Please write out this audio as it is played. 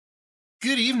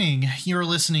Good evening. You're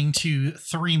listening to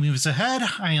Three Moves Ahead.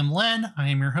 I am Len. I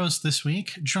am your host this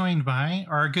week, joined by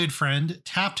our good friend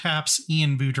Tap's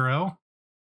Ian Boudreaux.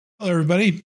 Hello,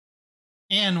 everybody.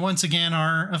 And once again,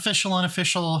 our official,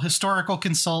 unofficial historical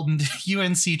consultant,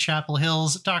 UNC Chapel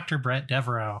Hill's Dr. Bret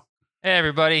Devereaux. Hey,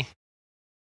 everybody.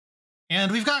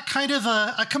 And we've got kind of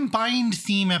a combined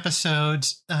theme episode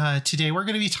today. We're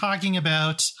going to be talking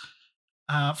about,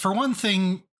 for one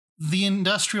thing, the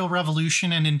Industrial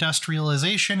Revolution and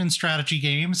industrialization in strategy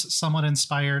games, somewhat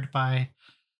inspired by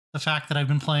the fact that I've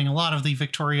been playing a lot of the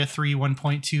Victoria 3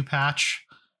 1.2 patch.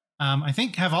 I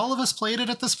think, have all of us played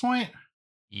it at this point?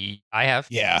 I have.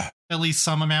 Yeah. At least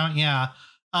some amount, yeah.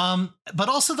 But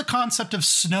also the concept of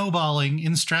snowballing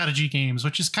in strategy games,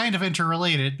 which is kind of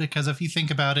interrelated, because if you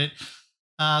think about it,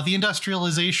 the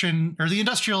industrialization, or the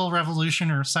Industrial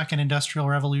Revolution, or Second Industrial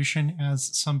Revolution,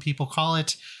 as some people call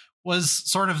it, was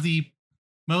sort of the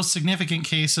most significant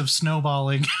case of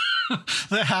snowballing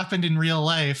that happened in real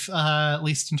life, at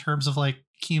least in terms of like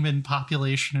human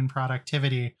population and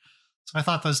productivity. So I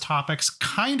thought those topics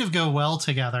kind of go well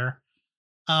together.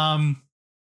 I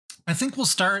think we'll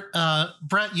start.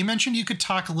 Bret, you mentioned you could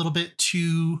talk a little bit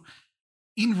to,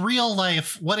 in real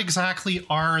life, what exactly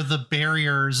are the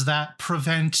barriers that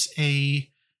prevent a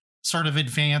sort of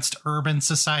advanced urban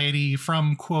society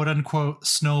from quote unquote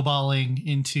snowballing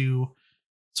into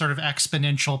sort of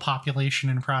exponential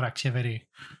population and productivity?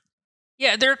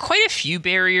 Yeah, there are quite a few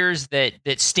barriers that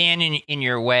stand in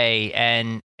your way.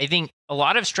 And I think a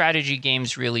lot of strategy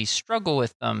games really struggle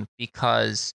with them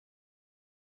because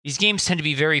these games tend to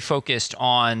be very focused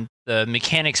on the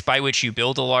mechanics by which you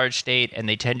build a large state, and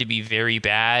they tend to be very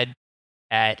bad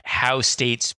at how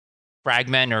states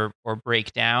fragment or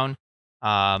break down.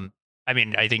 I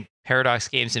mean, I think Paradox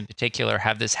games in particular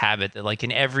have this habit that, like,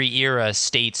 in every era,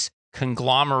 states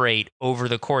conglomerate over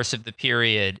the course of the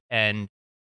period, and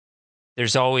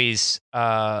there's always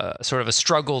sort of a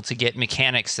struggle to get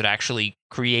mechanics that actually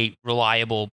create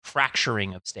reliable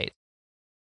fracturing of states.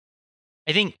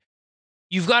 I think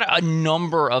you've got a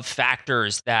number of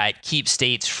factors that keep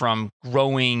states from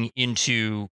growing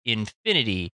into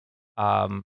infinity.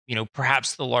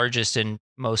 Perhaps the largest and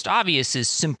most obvious is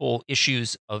simple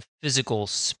issues of physical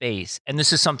space. And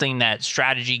this is something that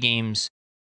strategy games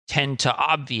tend to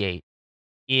obviate.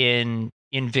 In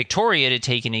Victoria, to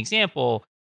take an example,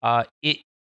 let's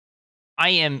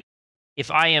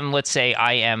say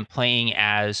I am playing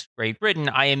as Great Britain,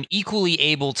 I am equally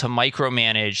able to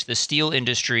micromanage the steel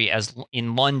industry as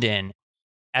in London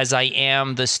as I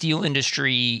am the steel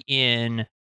industry in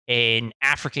an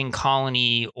African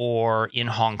colony or in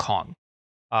Hong Kong.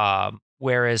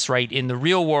 Whereas, right, in the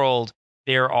real world,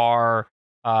 there's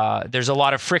a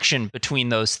lot of friction between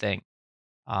those things.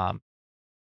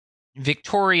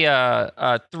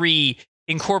 Victoria 3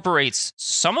 incorporates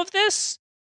some of this,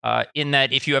 in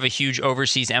that if you have a huge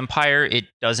overseas empire, it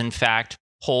does in fact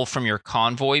pull from your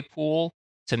convoy pool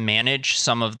to manage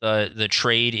some of the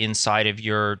trade inside of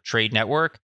your trade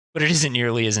network, but it isn't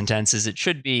nearly as intense as it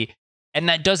should be. And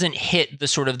that doesn't hit the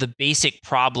sort of the basic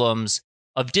problems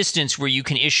of distance where you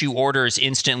can issue orders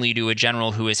instantly to a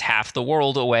general who is half the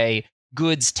world away.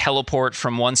 Goods teleport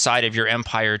from one side of your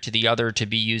empire to the other to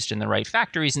be used in the right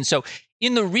factories. And so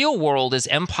in the real world, as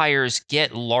empires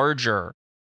get larger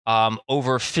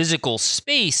over physical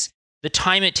space, the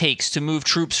time it takes to move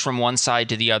troops from one side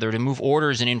to the other, to move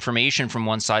orders and information from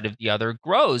one side to the other,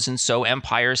 grows. And so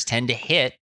empires tend to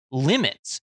hit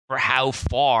limits for how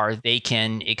far they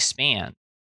can expand.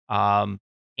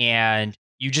 And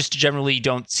you just generally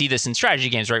don't see this in strategy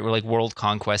games, right? Where like world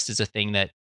conquest is a thing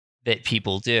that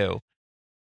people do.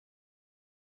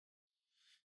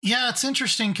 Yeah, it's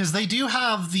interesting because they do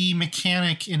have the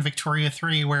mechanic in Victoria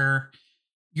 3 where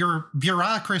your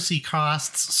bureaucracy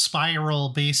costs spiral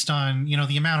based on,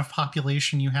 the amount of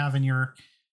population you have in your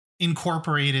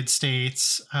incorporated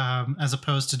states, as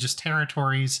opposed to just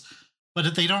territories.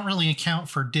 But they don't really account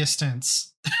for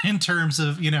distance in terms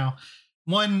of,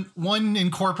 one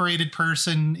incorporated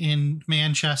person in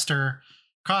Manchester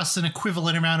costs an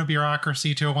equivalent amount of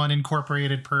bureaucracy to one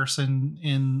incorporated person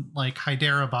in like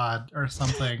Hyderabad or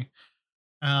something.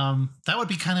 That would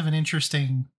be kind of an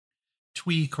interesting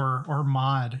tweak or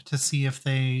mod to see if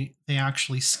they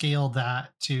actually scaled that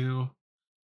to,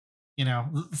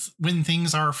 when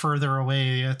things are further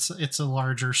away, it's a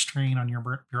larger strain on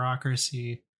your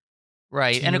bureaucracy.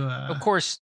 Right. And of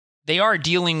course, they are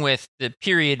dealing with the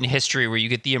period in history where you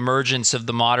get the emergence of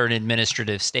the modern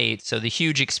administrative state. So the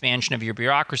huge expansion of your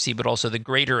bureaucracy, but also the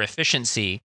greater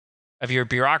efficiency of your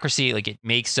bureaucracy, like it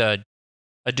makes a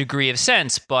degree of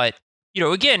sense. But,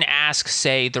 again, ask,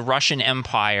 say, the Russian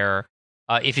Empire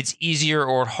if it's easier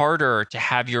or harder to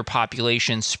have your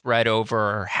population spread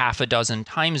over half a dozen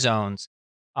time zones,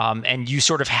 and you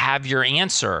sort of have your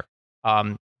answer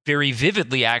very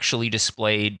vividly actually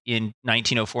displayed in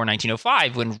 1904,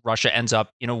 1905, when Russia ends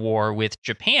up in a war with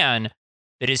Japan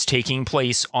that is taking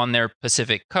place on their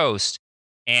Pacific coast.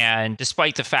 And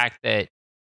despite the fact that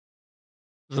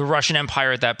the Russian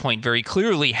Empire at that point very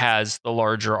clearly has the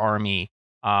larger army,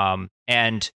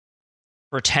 and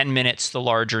for 10 minutes the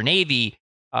larger navy,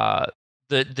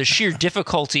 the sheer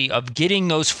difficulty of getting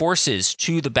those forces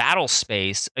to the battle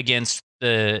space against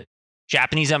the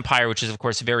Japanese Empire, which is of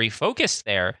course very focused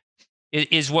there,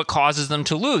 is what causes them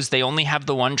to lose. They only have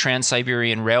the one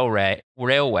Trans-Siberian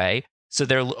railway, so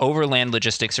their overland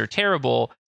logistics are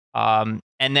terrible. And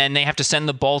then they have to send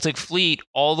the Baltic fleet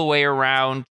all the way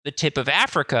around the tip of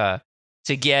Africa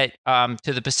to get to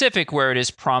the Pacific, where it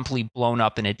is promptly blown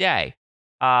up in a day.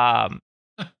 And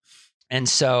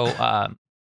so,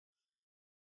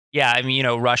 yeah, I mean,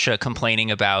 Russia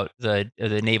complaining about the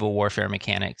naval warfare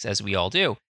mechanics, as we all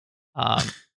do.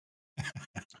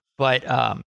 But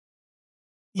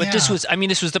this was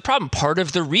the problem. Part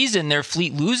of the reason their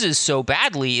fleet loses so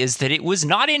badly is that it was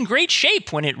not in great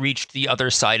shape when it reached the other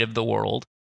side of the world.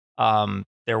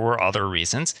 There were other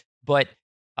reasons, but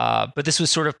this was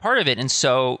sort of part of it. And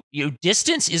so,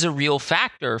 distance is a real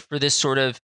factor for this sort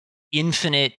of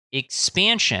infinite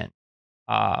expansion.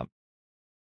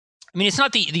 It's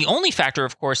not the only factor,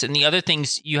 of course, and the other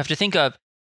things you have to think of.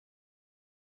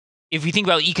 If we think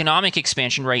about economic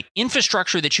expansion, right,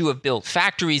 infrastructure that you have built,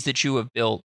 factories that you have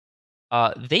built,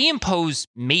 they impose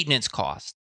maintenance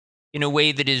costs in a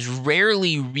way that is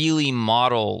rarely really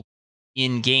modeled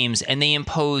in games, and they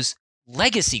impose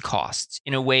legacy costs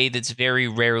in a way that's very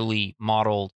rarely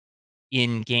modeled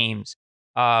in games.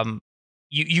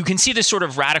 You can see this sort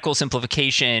of radical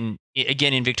simplification,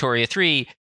 again, in Victoria 3,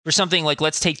 for something like,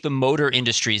 let's take the motor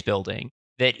industries building.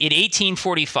 That in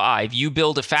 1845, you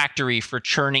build a factory for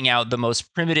churning out the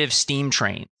most primitive steam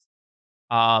trains.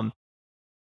 In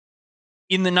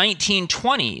the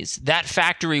 1920s, that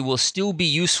factory will still be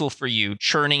useful for you,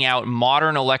 churning out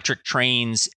modern electric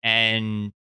trains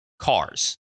and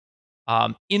cars.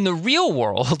 In the real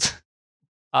world,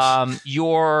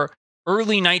 your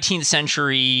early 19th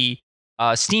century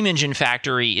steam engine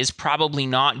factory is probably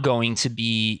not going to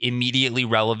be immediately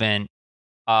relevant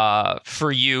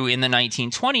for you in the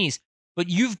 1920s, but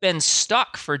you've been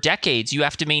stuck for decades. You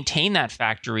have to maintain that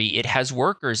factory. It has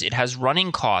workers. It has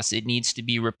running costs. It needs to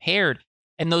be repaired.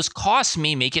 And those costs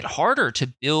may make it harder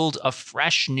to build a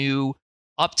fresh, new,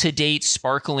 up-to-date,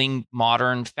 sparkling,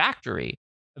 modern factory.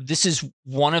 This is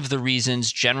one of the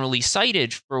reasons generally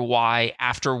cited for why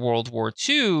after World War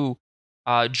II,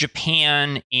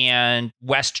 Japan and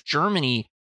West Germany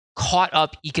caught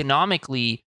up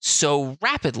economically so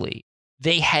rapidly.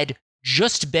 They had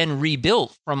just been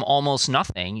rebuilt from almost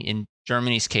nothing, in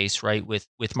Germany's case, right, with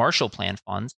Marshall Plan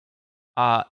funds.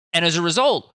 And as a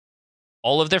result,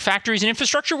 all of their factories and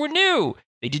infrastructure were new.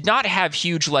 They did not have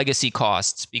huge legacy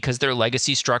costs because their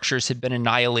legacy structures had been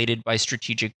annihilated by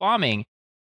strategic bombing.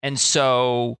 And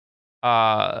so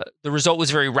the result was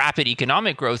very rapid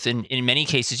economic growth. And in many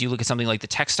cases, you look at something like the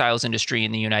textiles industry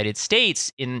in the United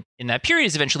States in that period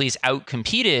is eventually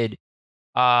outcompeted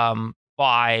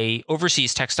by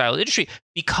overseas textile industry,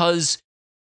 because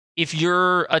if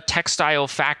you're a textile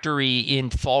factory in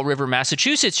Fall River,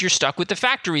 Massachusetts, you're stuck with the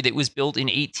factory that was built in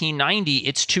 1890.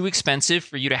 It's too expensive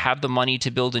for you to have the money to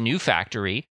build a new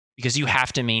factory because you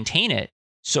have to maintain it.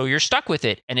 So you're stuck with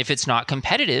it. And if it's not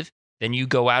competitive, then you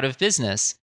go out of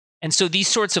business. And so these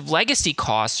sorts of legacy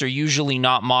costs are usually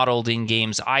not modeled in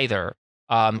games either.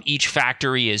 Each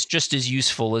factory is just as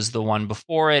useful as the one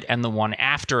before it and the one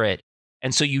after it.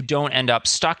 And so you don't end up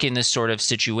stuck in this sort of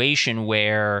situation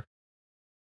where,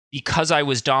 because I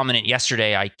was dominant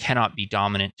yesterday, I cannot be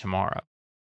dominant tomorrow.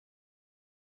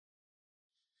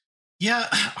 Yeah,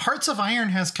 Hearts of Iron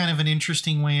has kind of an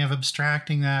interesting way of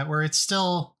abstracting that, where it's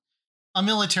still a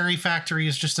military factory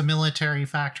is just a military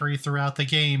factory throughout the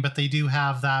game, but they do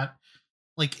have that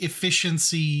like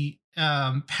efficiency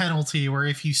penalty where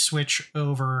if you switch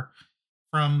over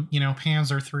from,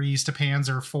 Panzer 3s to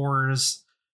Panzer 4s,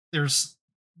 there's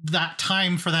that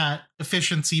time for that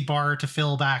efficiency bar to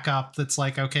fill back up. That's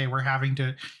like, okay, we're having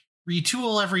to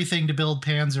retool everything to build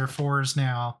Panzer 4s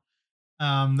now.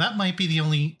 That might be the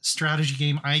only strategy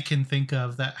game I can think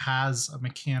of that has a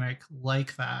mechanic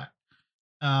like that.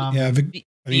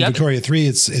 Victoria 3,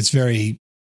 it's very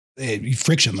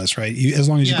frictionless, right? As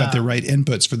long as you've got the right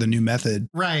inputs for the new method,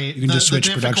 right? You can just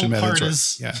switch production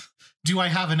methods. Do I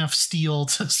have enough steel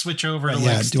to switch over?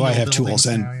 Right, do I have tools?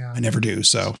 And I never do.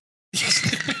 So,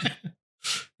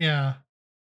 yeah.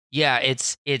 Yeah,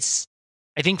 it's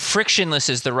I think frictionless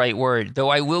is the right word, though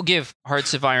I will give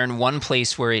Hearts of Iron one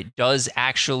place where it does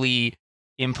actually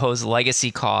impose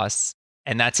legacy costs,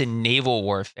 and that's in naval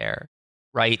warfare,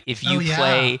 right? If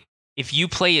you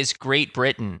play as Great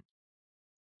Britain,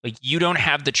 like you don't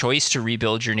have the choice to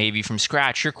rebuild your navy from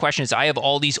scratch. Your question is, I have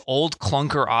all these old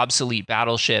clunker obsolete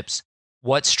battleships.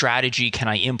 What strategy can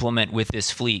I implement with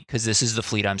this fleet? Because this is the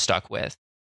fleet I'm stuck with.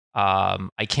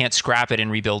 I can't scrap it and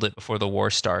rebuild it before the war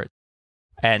starts.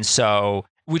 And so,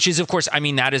 which is, of course, I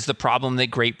mean, that is the problem that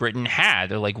Great Britain had.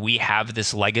 They're like, we have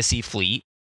this legacy fleet.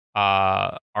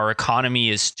 Our economy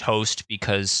is toast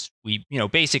because we,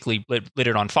 basically lit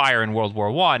it on fire in World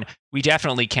War I. We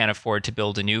definitely can't afford to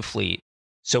build a new fleet.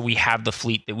 So we have the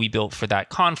fleet that we built for that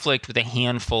conflict with a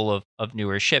handful of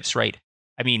newer ships, right?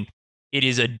 I mean, it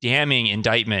is a damning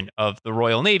indictment of the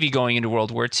Royal Navy going into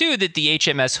World War II that the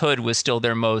HMS Hood was still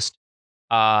their most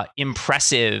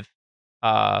impressive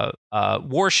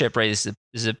warship, right? Is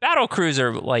a battle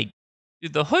cruiser. Like,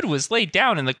 the Hood was laid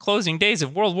down in the closing days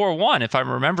of World War I, if I'm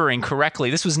remembering correctly.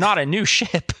 This was not a new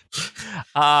ship,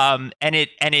 and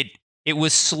it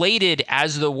was slated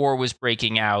as the war was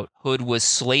breaking out. Hood was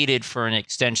slated for an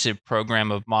extensive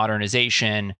program of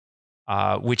modernization,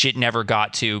 which it never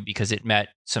got to because it met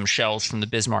some shells from the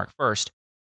Bismarck first.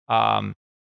 But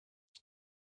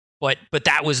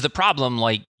that was the problem.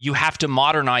 Like, you have to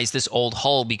modernize this old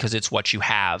hull because it's what you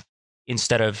have,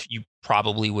 instead of, you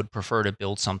probably would prefer to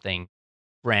build something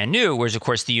brand new. Whereas, of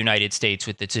course, the United States,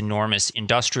 with its enormous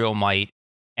industrial might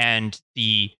and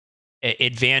the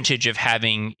advantage of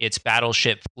having its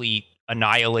battleship fleet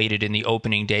annihilated in the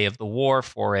opening day of the war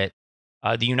for it,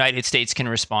 the United States can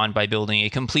respond by building a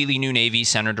completely new navy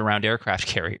centered around aircraft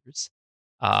carriers.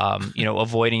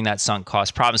 Avoiding that sunk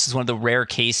cost problem. This is one of the rare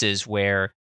cases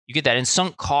where you get that. And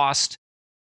sunk cost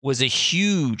was a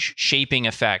huge shaping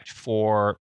effect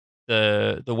for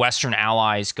the Western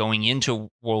Allies going into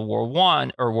World War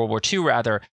I, or World War II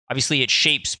rather. Obviously, it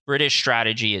shapes British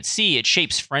strategy at sea. It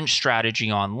shapes French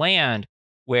strategy on land,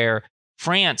 where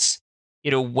France,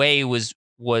 in a way, was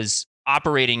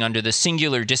operating under the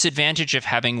singular disadvantage of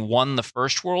having won the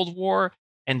First World War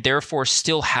and therefore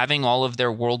still having all of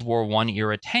their World War I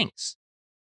era tanks.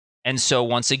 And so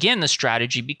once again, the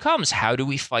strategy becomes, how do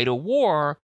we fight a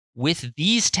war with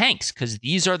these tanks? Because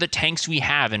these are the tanks we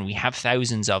have, and we have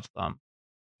thousands of them.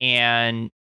 And,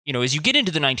 as you get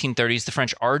into the 1930s, the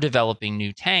French are developing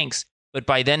new tanks, but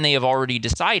by then they have already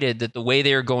decided that the way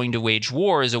they are going to wage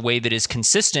war is a way that is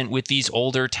consistent with these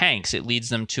older tanks. It leads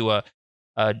them to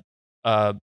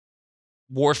a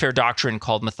warfare doctrine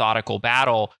called methodical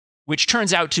battle, which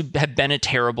turns out to have been a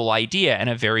terrible idea and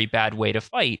a very bad way to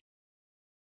fight.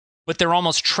 But they're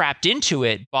almost trapped into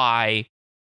it by,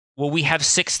 well, we have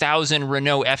 6,000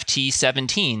 Renault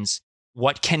FT-17s.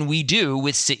 What can we do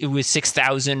with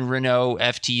 6,000 Renault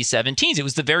FT-17s? It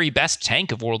was the very best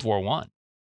tank of World War I.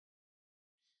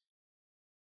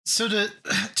 So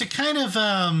to kind of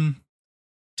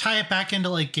tie it back into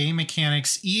like game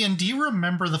mechanics, Ian, do you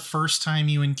remember the first time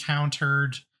you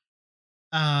encountered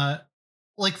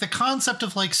like the concept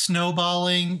of like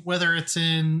snowballing, whether it's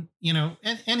in,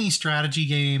 any strategy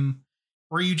game,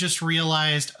 where you just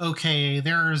realized, okay,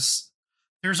 there's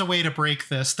a way to break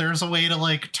this. There's a way to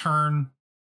like turn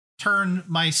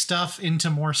my stuff into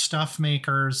more stuff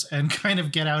makers and kind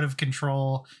of get out of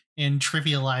control and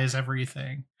trivialize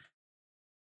everything.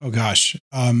 Oh gosh.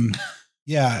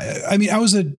 Yeah. I mean, I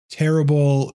was a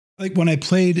terrible, like when I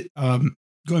played, going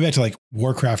back to like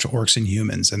Warcraft, Orcs and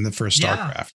Humans and the first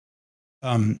StarCraft.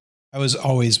 I was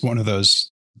always one of those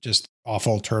just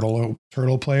awful turtle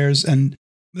players. And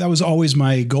that was always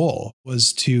my goal,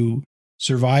 was to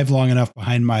survive long enough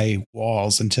behind my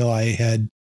walls until I had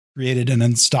created an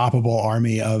unstoppable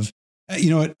army of,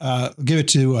 I'll give it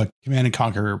to Command and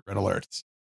Conquer Red Alert.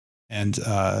 And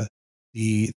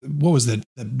the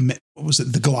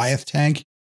Goliath tank?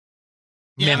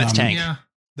 Mammoth tank. Yeah.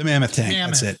 The Mammoth tank.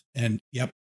 That's it. And yep.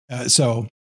 So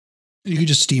you could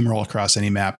just steamroll across any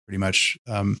map pretty much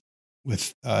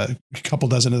with a couple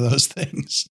dozen of those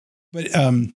things. But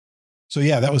so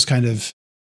yeah, that was kind of,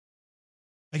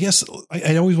 I guess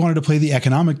I always wanted to play the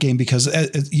economic game, because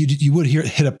you would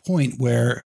hit a point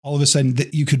where all of a sudden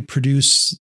that you could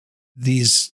produce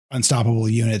these unstoppable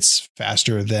units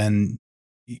faster than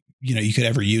you could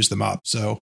ever use them up.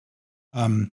 So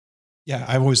yeah,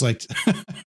 I've always liked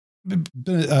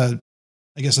been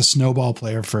I guess a snowball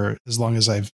player for as long as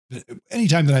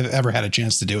anytime that I've ever had a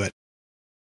chance to do it.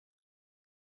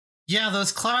 Yeah,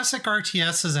 those classic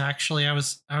RTSs, actually, I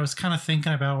was kind of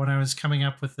thinking about when I was coming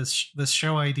up with this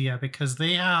show idea, because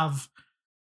they have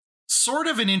sort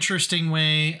of an interesting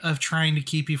way of trying to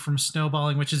keep you from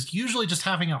snowballing, which is usually just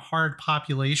having a hard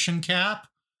population cap.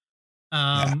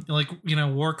 Like,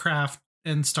 Warcraft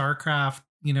and StarCraft,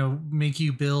 make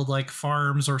you build like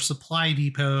farms or supply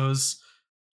depots,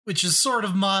 which is sort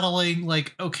of modeling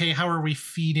like, okay, how are we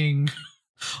feeding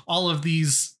all of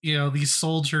these, these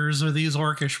soldiers or these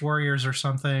orcish warriors or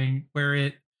something,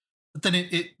 but then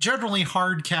it generally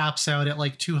hard caps out at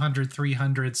like 200,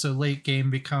 300. So late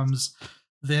game becomes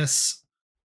this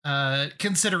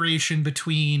consideration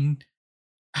between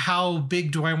how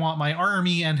big do I want my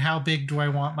army and how big do I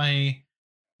want my,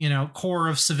 core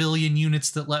of civilian units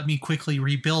that let me quickly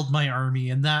rebuild my army.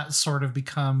 And that sort of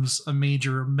becomes a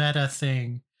major meta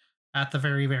thing at the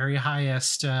very, very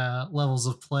highest levels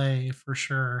of play, for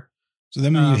sure. So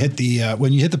then when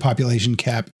you hit the population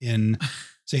cap in,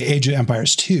 say, Age of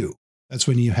Empires 2, that's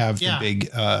when you have the big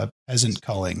peasant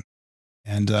culling,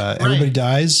 and everybody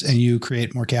dies, and you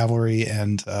create more cavalry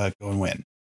and go and win.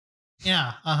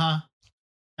 Yeah.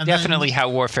 And definitely how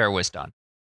warfare was done.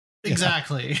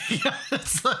 Exactly. Yeah.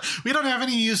 We don't have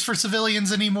any use for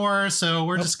civilians anymore, so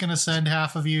we're just going to send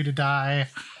half of you to die.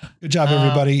 Good job,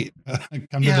 everybody.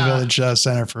 Come to the village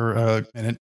center for a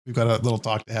minute. We've got a little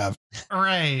talk to have.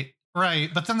 Right.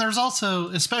 But then there's also,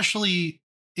 especially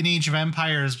in Age of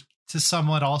Empires, to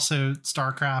somewhat also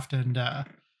StarCraft and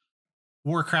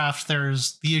Warcraft,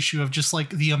 there's the issue of just like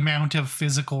the amount of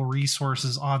physical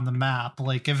resources on the map.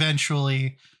 Like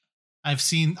eventually I've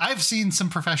seen some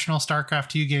professional StarCraft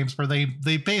 2 games where they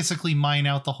basically mine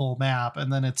out the whole map,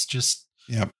 and then it's just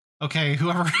okay,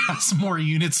 whoever has more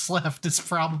units left is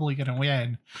probably going to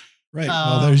win. Right.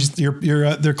 Well, there's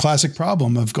your classic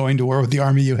problem of going to war with the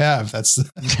army you have. That's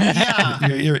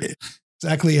you're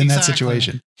exactly in that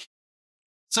situation.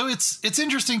 So it's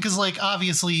interesting because, like,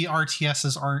 obviously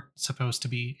RTSs aren't supposed to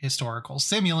be historical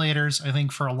simulators. I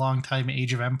think for a long time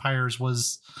Age of Empires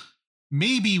was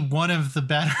maybe one of the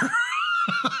better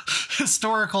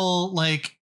historical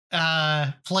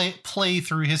play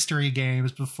through history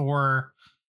games before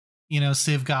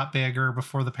Civ got bigger,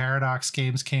 before the Paradox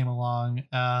games came along.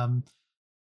 But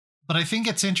I think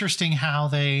it's interesting how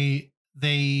they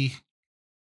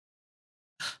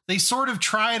sort of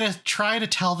try to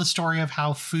tell the story of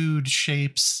how food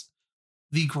shapes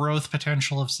the growth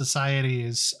potential of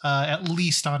societies, at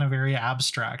least on a very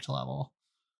abstract level.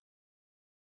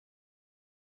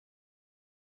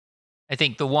 I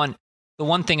think the one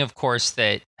thing, of course,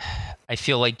 that I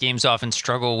feel like games often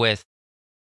struggle with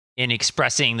in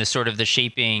expressing the sort of the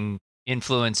shaping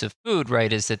influence of food,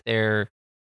 right, is that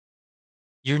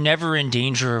you're never in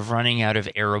danger of running out of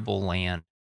arable land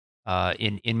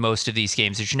in most of these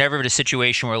games. There's never a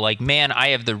situation where, like, man,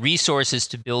 I have the resources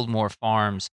to build more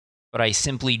farms, but I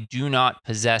simply do not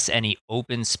possess any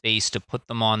open space to put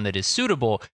them on that is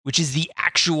suitable, which is the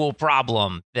actual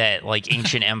problem that, like,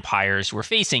 ancient empires were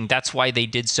facing. That's why they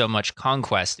did so much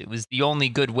conquest. It was the only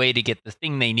good way to get the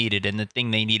thing they needed, and the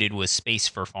thing they needed was space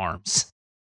for farms.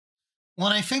 Well,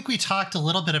 and I think we talked a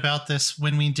little bit about this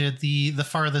when we did the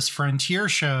Farthest Frontier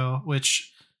show,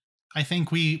 which I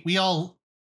think we all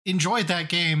enjoyed that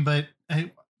game, but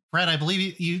Brett, I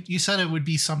believe you said it would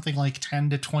be something like 10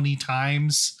 to 20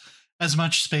 times as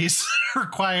much space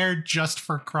required just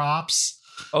for crops.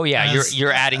 Oh yeah,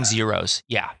 you're adding zeros.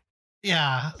 Yeah.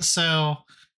 Yeah. So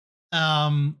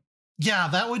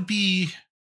that would be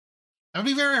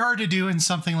very hard to do in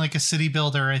something like a city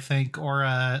builder, I think, or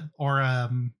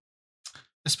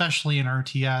especially in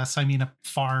RTS. I mean, a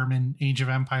farm in Age of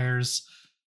Empires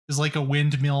is like a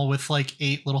windmill with like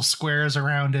 8 little squares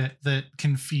around it that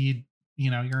can feed,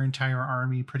 your entire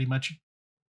army pretty much.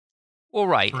 Well,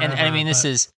 right. Forever, and I mean,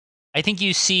 I think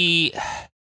you see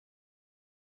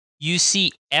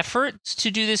efforts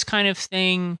to do this kind of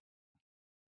thing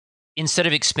instead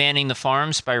of expanding the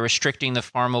farms by restricting the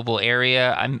farmable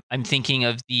area. I'm thinking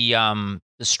of the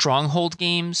stronghold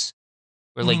games,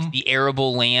 where like the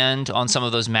arable land on some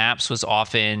of those maps was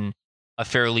often a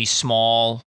fairly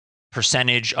small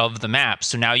percentage of the map.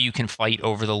 So now you can fight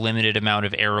over the limited amount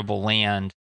of arable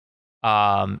land.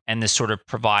 And this sort of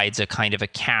provides a kind of a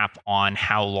cap on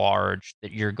how large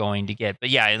that you're going to get. But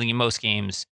yeah, I think in most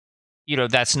games,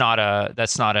 that's not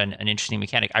an interesting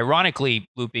mechanic. Ironically,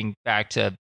 looping back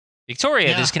to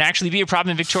Victoria, this can actually be a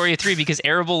problem in Victoria 3 because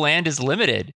arable land is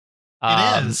limited.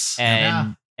 It is.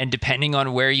 And depending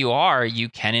on where you are, you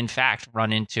can in fact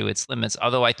run into its limits.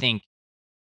 Although I think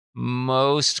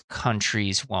most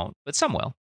countries won't, but some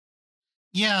will.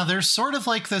 Yeah, there's sort of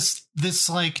like this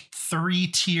like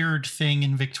 3-tiered thing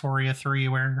in Victoria 3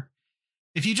 where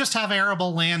if you just have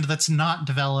arable land that's not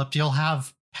developed, you'll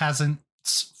have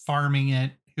peasants farming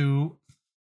it who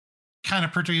kind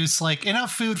of produce like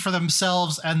enough food for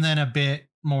themselves and then a bit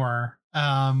more.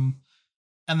 And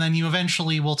then you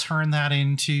eventually will turn that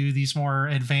into these more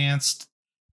advanced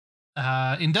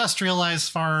industrialized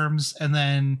farms. And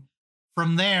then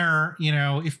from there, you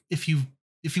know, if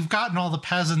you've gotten all the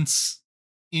peasants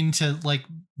into like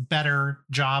better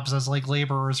jobs as like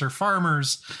laborers or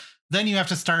farmers, then you have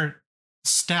to start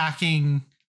stacking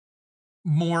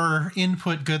more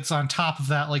input goods on top of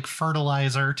that, like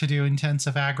fertilizer to do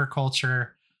intensive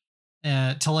agriculture,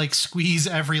 to like squeeze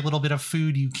every little bit of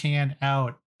food you can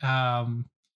out.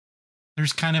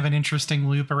 There's kind of an interesting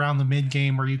loop around the mid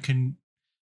game where you can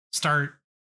start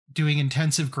doing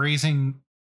intensive grazing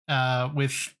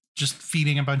with just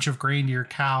feeding a bunch of grain to your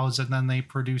cows, and then they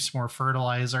produce more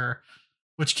fertilizer,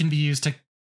 which can be used to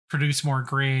produce more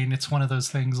grain. It's one of those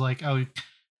things like, oh,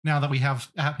 now that we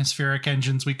have atmospheric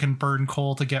engines, we can burn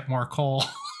coal to get more coal.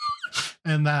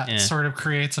 And that sort of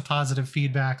creates a positive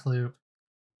feedback loop.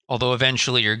 Although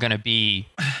eventually you're going to be,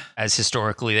 as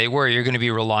historically they were, you're going to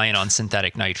be reliant on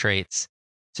synthetic nitrates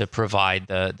to provide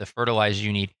the fertilizer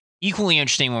you need. Equally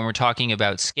interesting when we're talking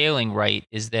about scaling, right,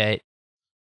 is that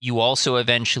you also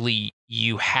eventually,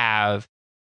 you have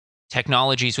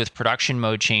technologies with production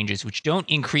mode changes, which don't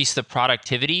increase the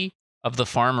productivity of the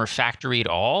farm or factory at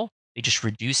all. They just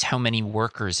reduce how many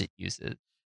workers it uses.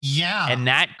 Yeah. And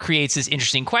that creates this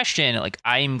interesting question. Like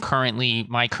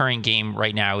my current game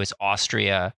right now is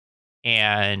Austria.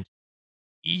 And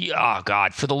oh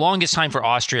God, for the longest time for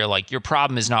Austria, like your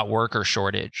problem is not worker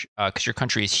shortage because your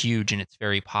country is huge and it's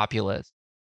very populous.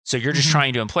 So you're just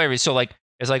trying to employ. So like,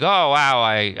 it's like, oh, wow,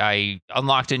 I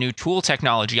unlocked a new tool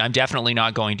technology I'm definitely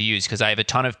not going to use because I have a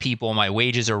ton of people. My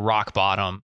wages are rock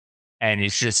bottom. And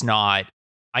it's just not,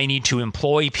 I need to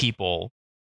employ people.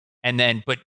 And then,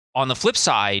 but on the flip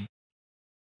side,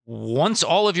 once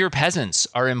all of your peasants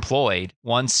are employed,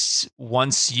 once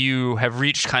you have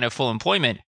reached kind of full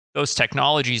employment, those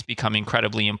technologies become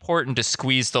incredibly important to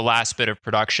squeeze the last bit of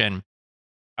production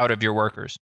out of your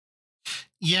workers.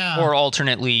 Yeah. Or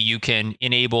alternately, you can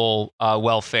enable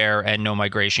welfare and no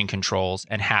migration controls,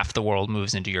 and half the world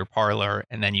moves into your parlor,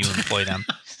 and then you employ them.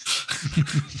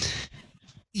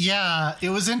 Yeah, it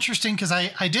was interesting because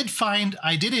I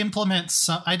did implement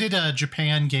some. I did a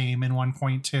Japan game in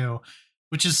 1.2,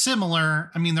 which is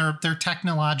similar. I mean, they're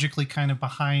technologically kind of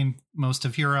behind most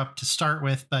of Europe to start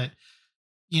with, but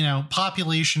you know,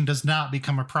 population does not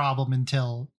become a problem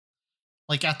until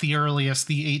like at the earliest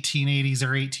the 1880s or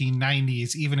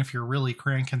 1890s, even if you're really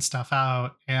cranking stuff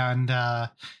out. And I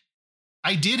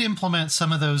did implement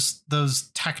some of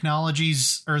those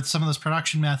technologies or some of those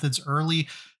production methods early,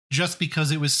 just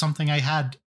because it was something I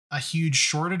had a huge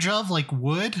shortage of, like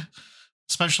wood,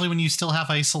 especially when you still have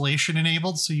isolation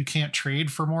enabled, so you can't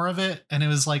trade for more of it. And it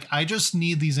was like, I just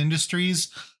need these industries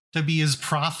to be as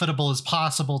profitable as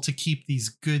possible to keep these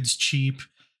goods cheap,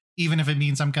 even if it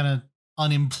means I'm going to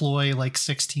unemploy like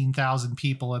 16,000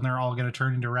 people and they're all going to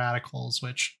turn into radicals,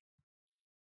 which,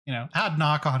 you know, had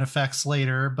knock-on effects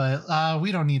later, but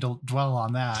we don't need to dwell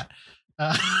on that.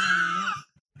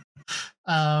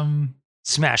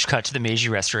 Smash cut to the Meiji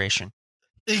Restoration.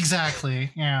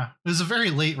 Exactly. Yeah. It was a very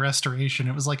late restoration.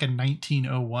 It was like a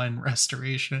 1901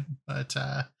 restoration, but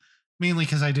mainly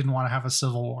because I didn't want to have a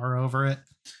civil war over it.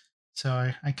 So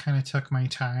I kind of took my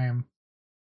time.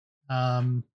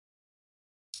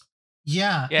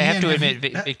 Yeah. I have to admit,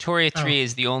 Victoria 3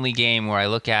 is the only game where I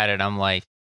look at it, I'm like,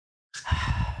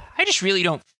 I just really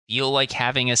don't feel like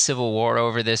having a civil war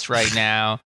over this right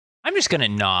now. I'm just gonna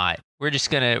not. We're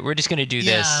just gonna do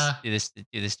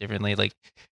this differently. Like,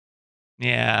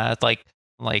 yeah, like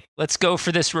let's go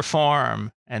for this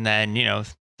reform, and then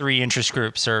 3 interest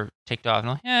groups are ticked off,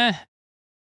 and I'm like,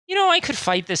 I could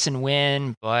fight this and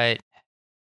win, but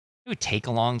it would take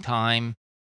a long time.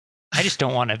 I just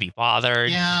don't want to be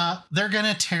bothered. Yeah, they're going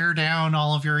to tear down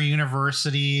all of your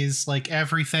universities. Like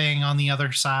everything on the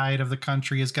other side of the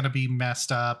country is going to be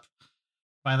messed up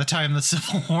by the time the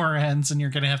Civil War ends, and you're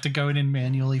going to have to go in and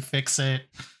manually fix it.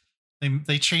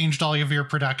 They changed all of your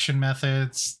production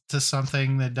methods to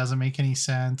something that doesn't make any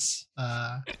sense.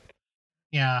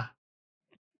 Yeah.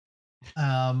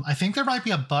 I think there might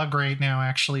be a bug right now,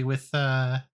 actually, with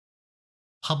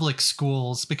public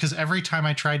schools, because every time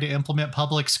I tried to implement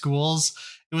public schools,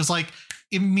 it was like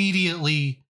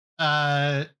immediately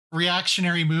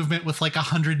reactionary movement with like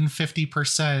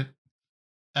 150%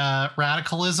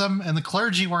 radicalism, and the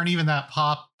clergy weren't even that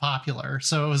popular.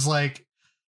 So it was like,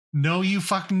 no, you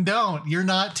fucking don't. We're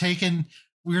not taking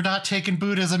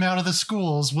Buddhism out of the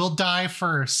schools. We'll die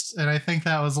first. And I think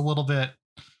that was a little bit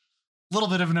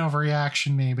of an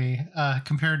overreaction, maybe,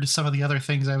 compared to some of the other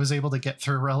things I was able to get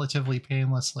through relatively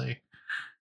painlessly.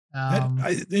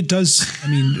 It does. I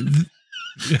mean,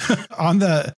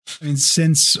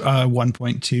 since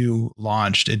 1.2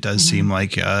 launched, it does seem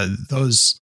like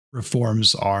those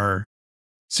reforms are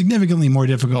significantly more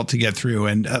difficult to get through.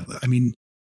 And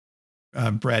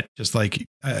Bret, just like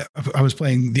I was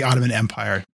playing the Ottoman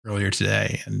Empire earlier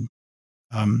today, and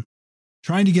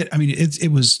trying to get,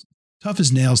 it was tough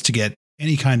as nails to get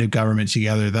any kind of government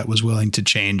together that was willing to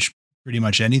change pretty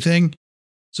much anything.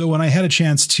 So when I had a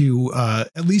chance to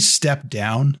at least step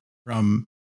down from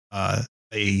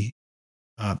the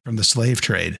slave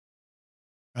trade,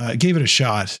 gave it a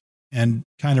shot, and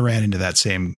kind of ran into that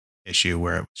same issue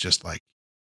where it was just like,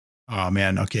 oh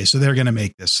man, okay, so they're going to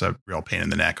make this a real pain in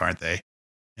the neck, aren't they?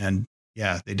 And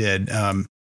yeah, they did. So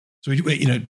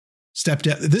we stepped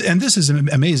down, and this is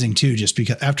amazing too, just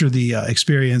because after the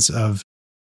experience of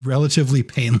relatively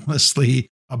painlessly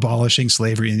abolishing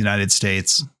slavery in the United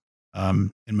States,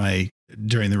 during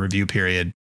the review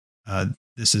period,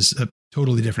 this is a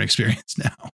totally different experience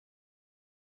now.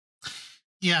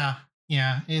 Yeah,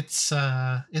 it's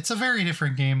a very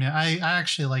different game now. I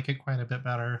actually like it quite a bit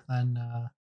better than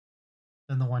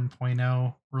the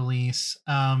 1.0 release.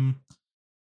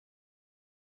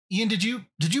 Ian, did you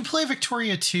play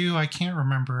Victoria 2? I can't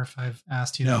remember if I've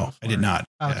asked you. No, I did not.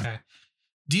 Okay. Yeah.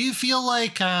 Do you feel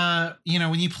like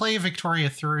when you play Victoria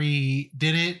 3,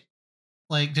 did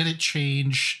it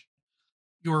change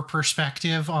your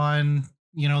perspective on,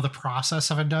 the process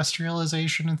of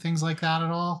industrialization and things like that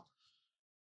at all?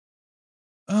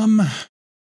 I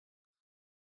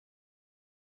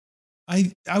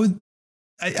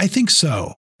think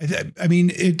so. I mean,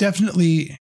 it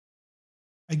definitely,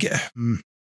 I get,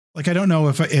 like, I don't know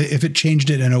if it changed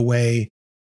it in a way,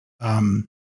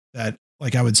 that,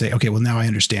 like, I would say, okay, well, now I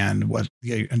understand what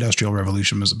the Industrial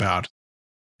Revolution was about.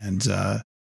 And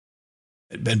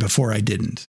before I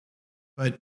didn't,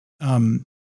 but,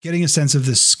 getting a sense of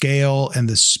the scale and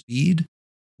the speed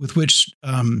with which,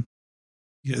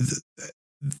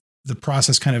 the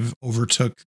process kind of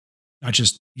overtook not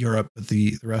just Europe, but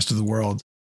the rest of the world.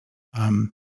 I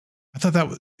thought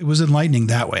that it was enlightening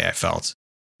that way. I felt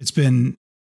it's been,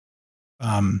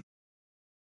 I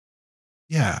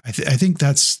think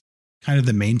that's kind of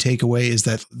the main takeaway, is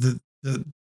that the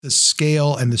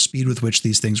scale and the speed with which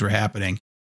these things were happening,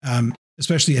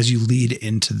 especially as you lead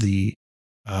into the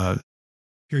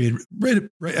period, right,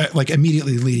 like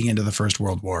immediately leading into the First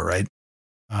World War, right?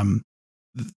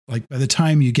 Like by the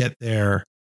time you get there,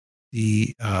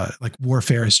 the like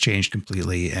warfare has changed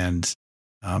completely, and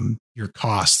your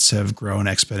costs have grown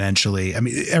exponentially. I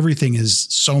mean, everything is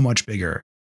so much bigger.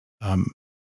 80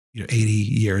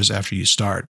 years after you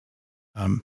start. I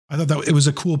thought that it was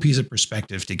a cool piece of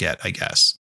perspective to get, I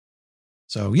guess.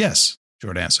 So yes,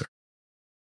 short answer.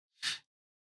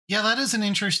 Yeah, that is an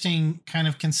interesting kind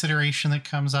of consideration that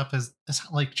comes up as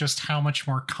like just how much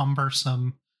more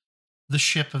cumbersome the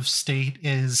ship of state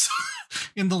is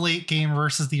in the late game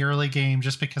versus the early game,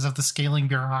 just because of the scaling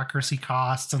bureaucracy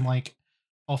costs. And like,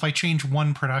 well, if I change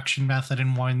one production method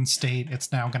in one state,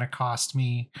 it's now going to cost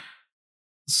me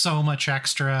so much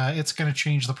extra. It's going to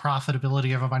change the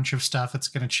profitability of a bunch of stuff. It's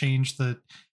going to change the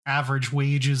average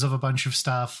wages of a bunch of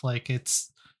stuff. Like it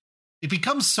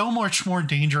becomes so much more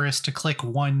dangerous to click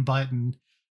one button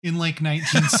in like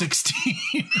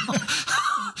 1916.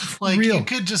 Like real. You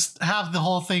could just have the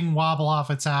whole thing wobble off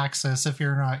its axis if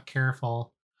you're not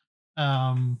careful.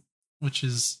 Which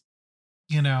is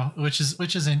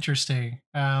interesting.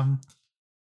 One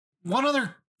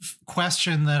other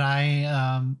question that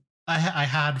I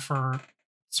had for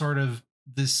sort of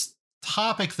this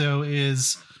topic though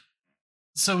is,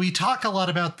 so we talk a lot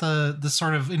about the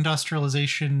sort of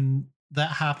industrialization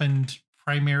that happened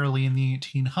primarily in the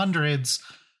 1800s.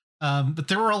 But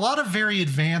there were a lot of very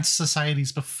advanced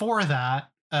societies before that,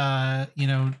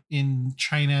 in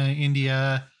China,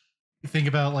 India. You think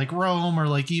about like Rome, or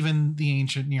like even the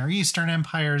ancient Near Eastern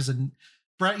empires. And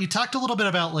Bret, you talked a little bit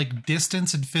about like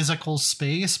distance and physical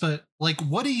space, but like,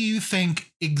 what do you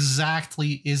think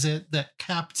exactly is it that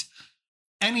kept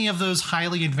any of those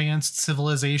highly advanced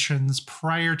civilizations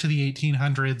prior to the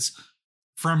 1800s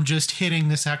from just hitting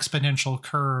this exponential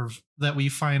curve that we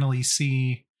finally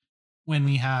see when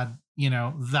we had,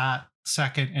 that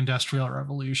second industrial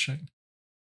revolution?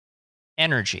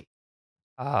 Energy.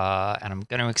 And I'm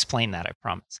going to explain that, I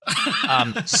promise.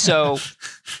 So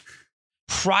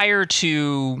prior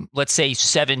to, let's say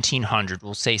 1700,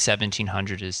 we'll say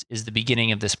 1700 is the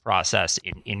beginning of this process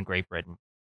in Great Britain.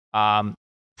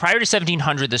 Prior to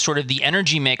 1700, the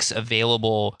energy mix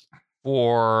available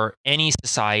for any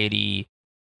society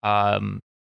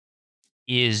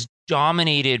is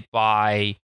dominated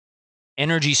by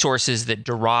energy sources that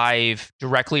derive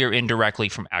directly or indirectly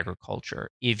from agriculture.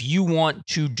 If you want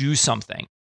to do something,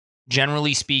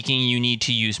 generally speaking, you need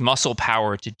to use muscle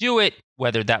power to do it,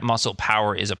 whether that muscle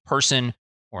power is a person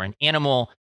or an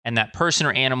animal, and that person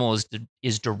or animal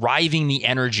is deriving the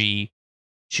energy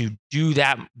to do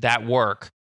that work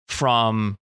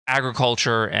from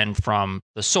agriculture and from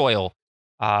the soil.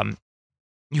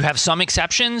 You have some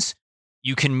exceptions.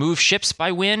 You can move ships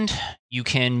by wind. You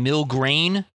can mill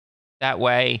grain that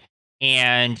way.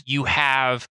 And you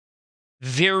have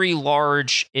very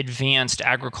large advanced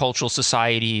agricultural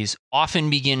societies often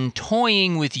begin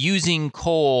toying with using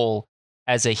coal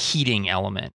as a heating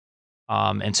element.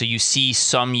 And so you see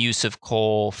some use of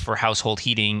coal for household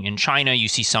heating in China. You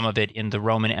see some of it in the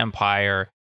Roman Empire.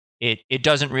 It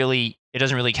doesn't really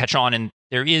catch on. And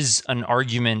there is an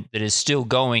argument that is still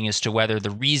going as to whether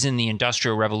the reason the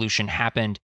Industrial Revolution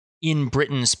happened in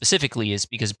Britain specifically is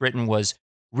because Britain was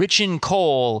rich in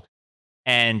coal,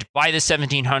 and by the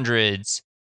 1700s,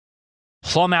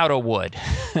 plumb out of wood.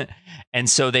 And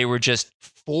so they were just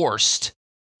forced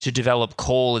to develop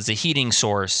coal as a heating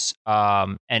source,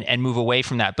 and move away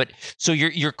from that. But so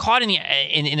you're caught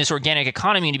in this organic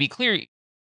economy. And to be clear,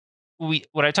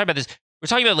 what I talk about this, we're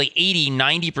talking about like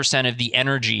 80-90% of the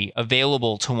energy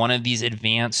available to one of these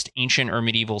advanced ancient or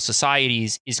medieval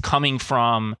societies is coming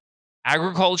from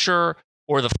agriculture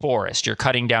or the forest. You're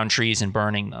cutting down trees and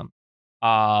burning them.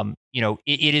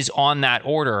 It is on that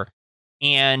order.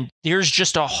 And there's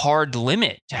just a hard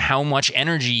limit to how much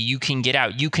energy you can get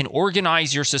out. You can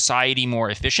organize your society more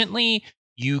efficiently.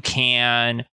 You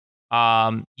can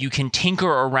tinker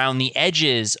around the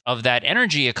edges of that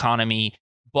energy economy,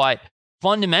 but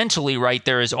fundamentally, right,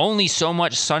 there is only so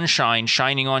much sunshine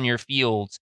shining on your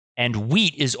fields, and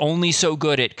wheat is only so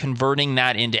good at converting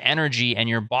that into energy, and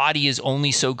your body is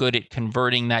only so good at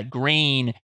converting that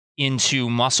grain into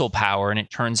muscle power. And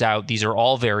it turns out these are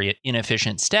all very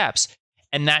inefficient steps.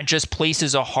 And that just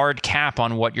places a hard cap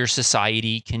on what your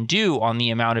society can do, on the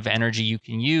amount of energy you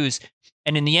can use.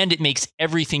 And in the end, it makes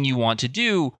everything you want to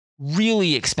do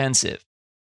really expensive.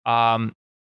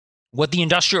 What the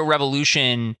Industrial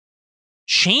Revolution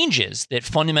changes that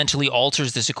fundamentally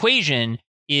alters this equation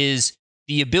is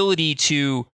the ability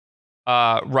to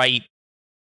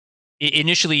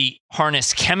initially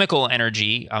harness chemical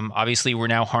energy. Obviously, we're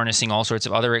now harnessing all sorts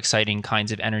of other exciting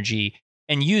kinds of energy,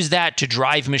 and use that to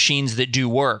drive machines that do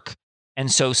work. And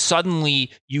so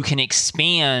suddenly you can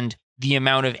expand the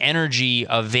amount of energy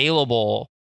available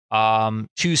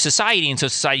to society. And so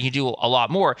society can do a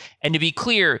lot more. And to be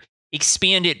clear,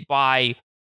 expand it by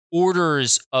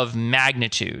orders of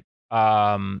magnitude.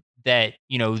 That,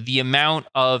 the amount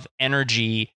of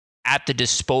energy at the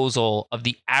disposal of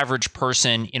the average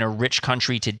person in a rich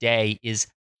country today is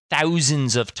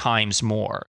thousands of times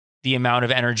more the amount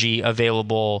of energy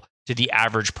available to the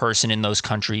average person in those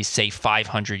countries, say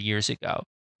 500 years ago.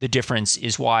 The difference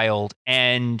is wild.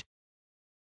 And,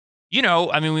 we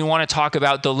want to talk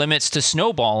about the limits to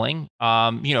snowballing.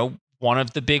 One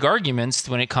of the big arguments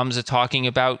when it comes to talking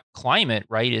about climate,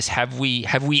 right, is have we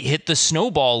hit the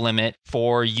snowball limit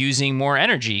for using more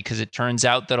energy? Because it turns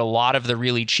out that a lot of the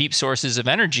really cheap sources of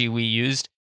energy we used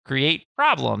create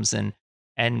problems.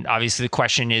 And obviously the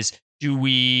question is, do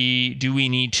we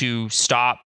need to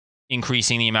stop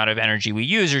increasing the amount of energy we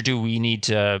use, or do we need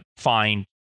to find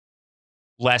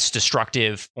less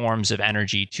destructive forms of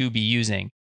energy to be using,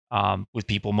 with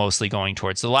people mostly going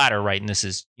towards the latter, right? And this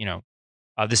is,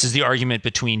 this is the argument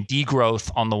between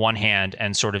degrowth on the one hand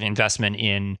and sort of investment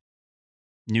in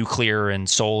nuclear and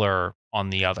solar on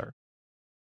the other.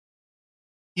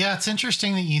 Yeah, it's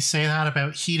interesting that you say that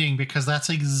about heating, because that's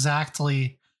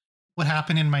exactly what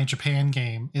happened in my Japan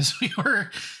game. Is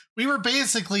we were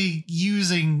basically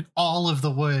using all of the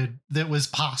wood that was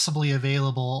possibly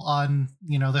available on,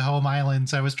 the home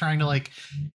islands. I was trying to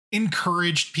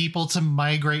encourage people to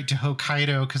migrate to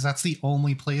Hokkaido because that's the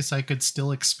only place I could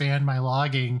still expand my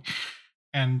logging.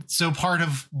 And so part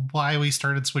of why we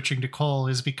started switching to coal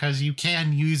is because you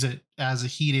can use it as a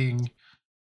heating.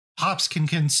 Hops can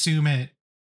consume it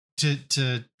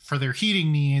for their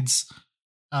heating needs.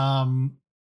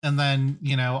 And then,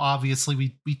 obviously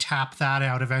we tap that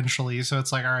out eventually. So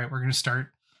it's like, all right, we're going to start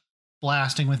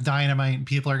blasting with dynamite and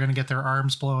people are going to get their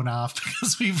arms blown off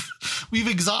because we've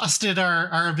exhausted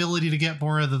our ability to get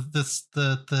more of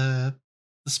the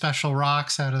special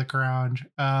rocks out of the ground.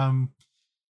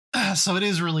 So it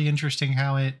is really interesting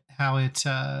how it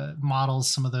models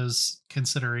some of those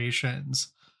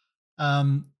considerations.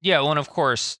 Yeah. Well, and of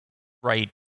course,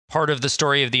 right. Part of the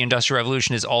story of the Industrial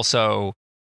Revolution is also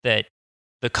that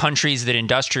the countries that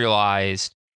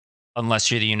industrialized, unless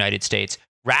you're the United States,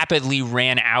 rapidly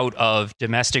ran out of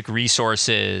domestic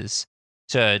resources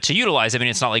to utilize. I mean,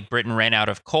 it's not like Britain ran out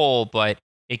of coal, but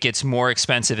it gets more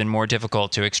expensive and more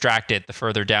difficult to extract it the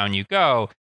further down you go.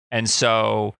 And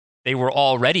so they were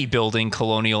already building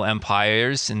colonial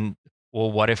empires. And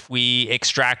well, what if we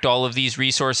extract all of these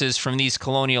resources from these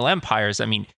colonial empires? I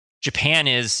mean, Japan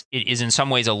is in some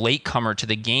ways a latecomer to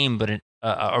the game, but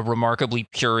a remarkably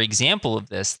pure example of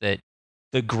this, that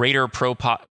the greater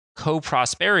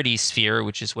co-prosperity sphere,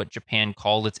 which is what Japan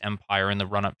called its empire in the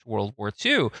run-up to World War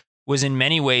II, was in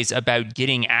many ways about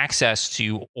getting access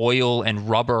to oil and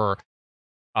rubber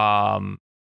and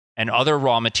other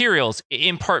raw materials,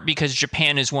 in part because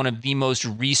Japan is one of the most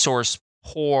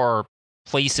resource-poor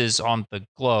places on the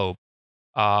globe,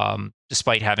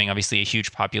 despite having obviously a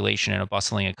huge population and a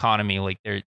bustling economy. Like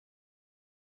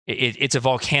it's a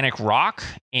volcanic rock,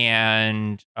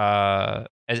 and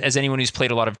as anyone who's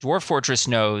played a lot of Dwarf Fortress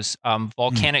knows,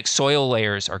 volcanic soil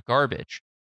layers are garbage.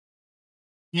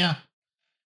 Yeah.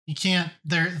 You can't.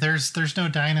 There's no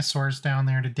dinosaurs down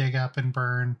there to dig up and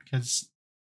burn because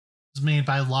it was made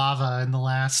by lava in the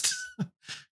last,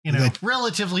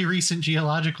 relatively recent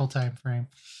geological time frame.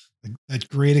 That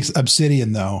great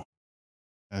obsidian, though.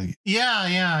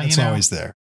 Yeah, it's always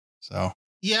there. So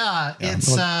it's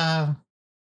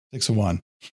 6 of 1.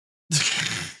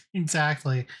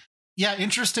 Exactly. Yeah,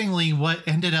 interestingly, what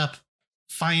ended up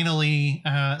finally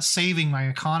saving my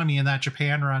economy in that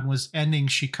Japan run was ending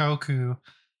Shikoku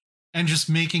and just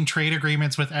making trade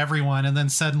agreements with everyone. And then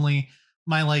suddenly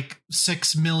my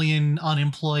 6 million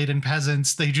unemployed and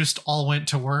peasants, they just all went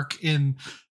to work in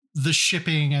the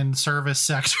shipping and service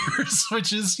sectors,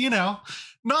 which is,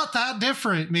 not that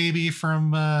different maybe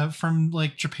from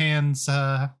Japan's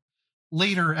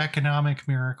later economic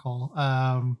miracle.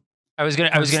 I was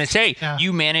gonna say,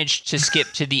 you managed to skip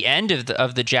to the end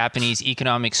of the Japanese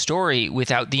economic story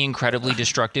without the incredibly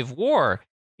destructive war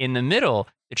in the middle.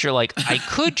 That you're like, I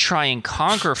could try and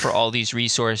conquer for all these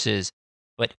resources,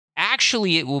 but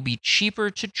actually it will be cheaper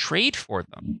to trade for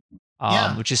them.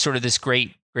 Which is sort of this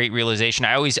great realization.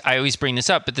 I always bring this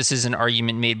up, but this is an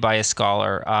argument made by a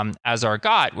scholar, Azar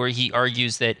Gott, where he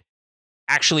argues that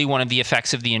actually one of the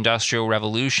effects of the Industrial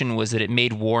Revolution was that it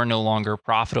made war no longer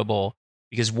profitable,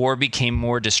 because war became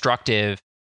more destructive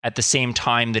at the same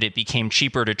time that it became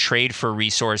cheaper to trade for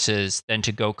resources than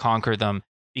to go conquer them,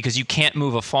 because you can't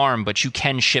move a farm, but you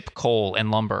can ship coal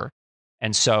and lumber.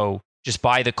 And so just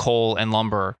buy the coal and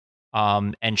lumber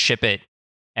and ship it,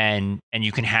 and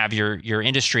you can have your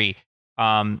industry.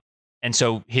 And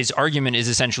so his argument is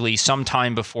essentially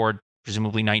sometime before,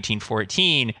 presumably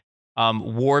 1914,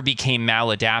 war became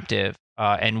maladaptive.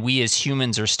 And we as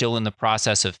humans are still in the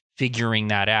process of figuring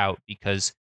that out,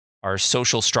 because our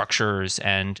social structures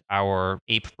and our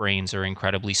ape brains are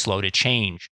incredibly slow to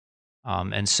change.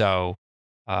 And so,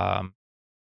 war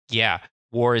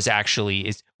is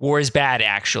bad,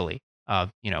 actually.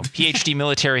 PhD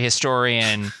military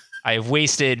historian, I have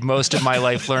wasted most of my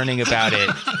life learning about it.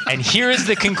 And here is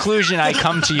the conclusion I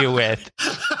come to you with.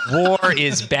 War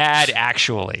is bad,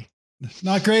 actually.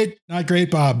 Not great,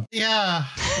 Bob. Yeah.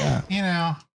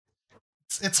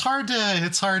 It's hard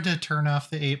to turn off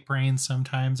the ape brain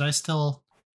sometimes. I still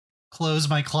close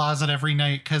my closet every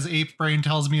night because ape brain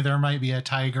tells me there might be a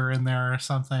tiger in there or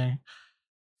something.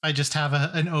 I just have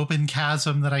an open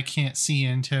chasm that I can't see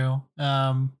into.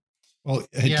 Well,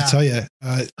 I hate to tell you,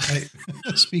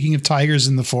 speaking of tigers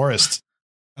in the forest,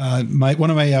 one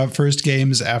of my first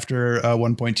games after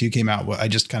 1.2 came out, I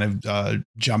just kind of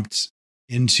jumped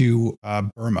into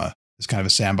Burma as kind of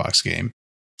a sandbox game.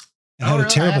 And had a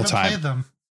terrible time. Played them.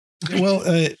 Well,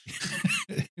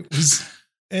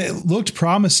 it looked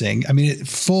promising. I mean,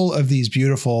 full of these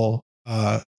beautiful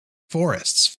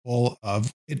forests, full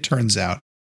of, it turns out,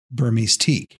 Burmese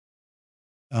teak.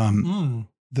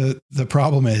 The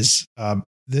problem is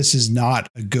this is not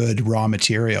a good raw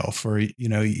material for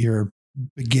your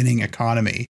beginning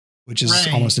economy, which is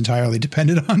almost entirely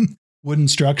dependent on wooden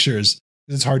structures.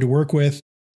 It's hard to work with.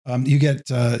 You get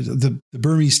the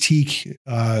Burmese teak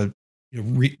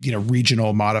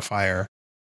regional modifier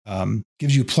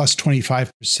gives you plus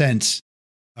 25%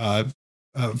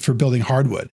 for building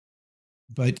hardwood,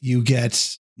 but you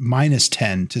get minus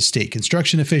 10 to state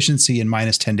construction efficiency and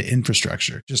minus 10 to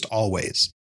infrastructure, just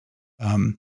always.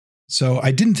 So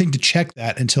I didn't think to check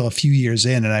that until a few years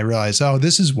in, and I realized,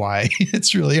 this is why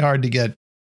it's really hard to get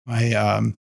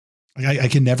my, I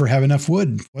can never have enough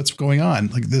wood. What's going on?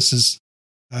 Like this is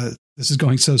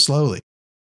going so slowly,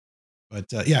 but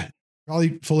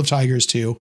probably full of tigers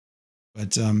too.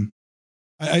 But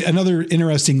another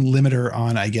interesting limiter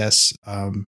on, I guess,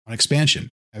 on expansion,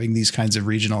 having these kinds of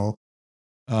regional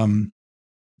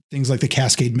things like the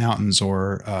Cascade Mountains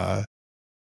or I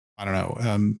don't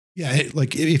know.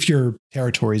 Like if your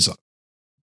territory's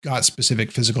got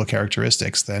specific physical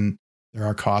characteristics, then there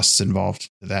are costs involved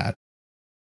to that.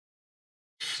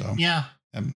 So yeah,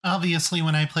 obviously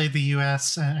when I played the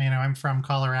US, I'm from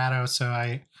Colorado, so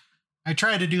I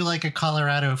tried to do like a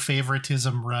Colorado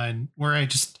favoritism run where I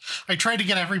tried to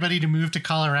get everybody to move to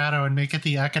Colorado and make it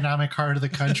the economic heart of the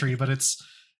country. But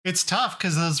it's tough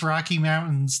because those Rocky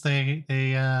Mountains, they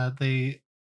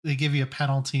give you a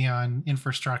penalty on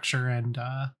infrastructure and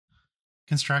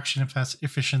construction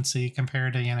efficiency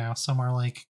compared to, somewhere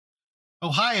like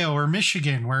Ohio or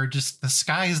Michigan, where just the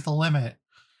sky's the limit.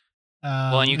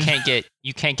 Well, and you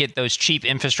can't get those cheap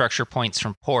infrastructure points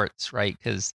from ports, right?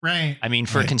 Because right. I mean,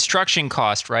 for construction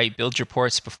cost, right? Build your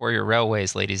ports before your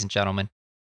railways, ladies and gentlemen,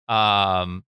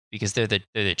 because they're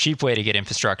the cheap way to get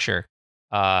infrastructure.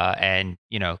 And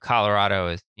Colorado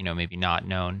is maybe not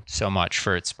known so much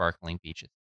for its sparkling beaches.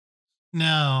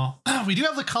 No, we do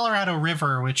have the Colorado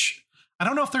River, which I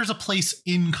don't know if there's a place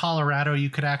in Colorado you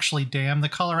could actually dam the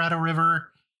Colorado River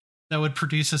that would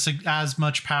produce as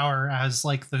much power as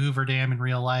like the Hoover Dam in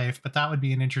real life. But that would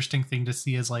be an interesting thing to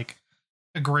see as like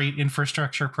a great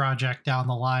infrastructure project down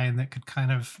the line that could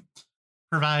kind of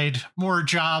provide more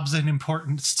jobs and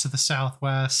importance to the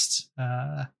Southwest.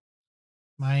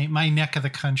 My neck of the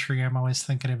country, I'm always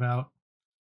thinking about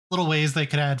little ways they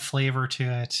could add flavor to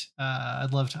it.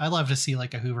 I'd love to see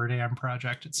like a Hoover Dam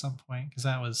project at some point, because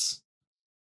that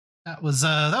was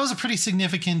a pretty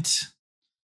significant.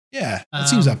 Yeah, that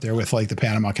seems up there with like the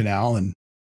Panama Canal and.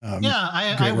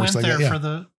 I went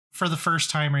there for the first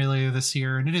time earlier this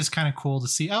year, and it is kind of cool to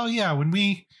see. Oh yeah, when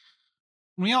we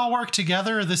all work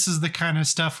together, this is the kind of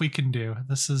stuff we can do.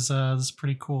 This is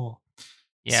pretty cool.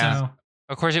 Yeah, so,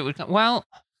 of course it would.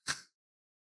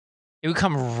 It would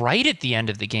come right at the end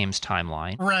of the game's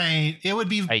timeline. Right. It would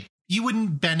be. You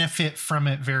wouldn't benefit from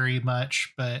it very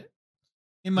much, but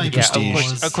it might.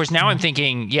 Of course. Now I'm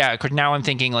thinking. Yeah. Of course. Now I'm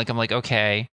thinking. I'm like,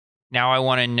 okay. Now I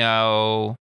want to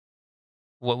know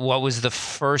what was the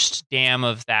first dam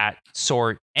of that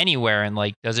sort anywhere, and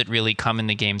like, does it really come in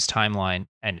the game's timeline?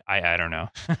 And I don't know.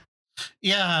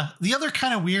 Yeah. The other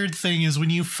kind of weird thing is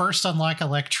when you first unlock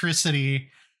electricity,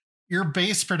 your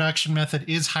base production method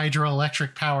is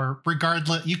hydroelectric power.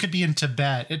 Regardless, you could be in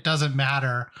Tibet. It doesn't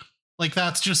matter. Like,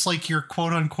 that's just like your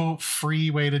quote unquote free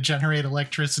way to generate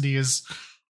electricity is,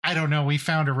 I don't know, we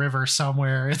found a river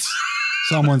somewhere. It's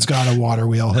someone's got a water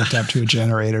wheel hooked up to a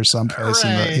generator someplace.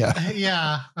 Right.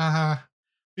 Yeah.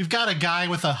 We've got a guy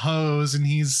with a hose and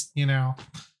he's,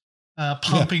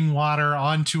 pumping water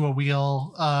onto a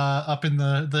wheel up in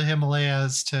the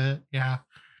Himalayas to,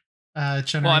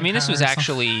 generate. Well, I mean, this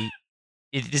actually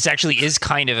is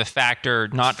kind of a factor,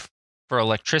 not for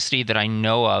electricity that I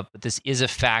know of, but this is a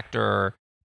factor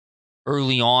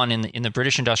early on in the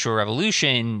British Industrial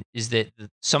Revolution, is that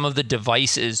some of the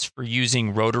devices for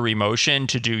using rotary motion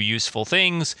to do useful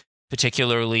things,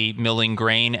 particularly milling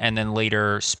grain and then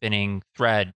later spinning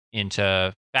thread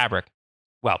into fabric.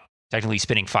 Well, technically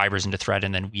spinning fibers into thread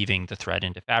and then weaving the thread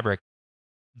into fabric.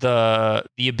 The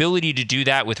ability to do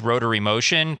that with rotary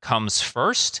motion comes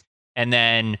first, and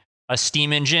then a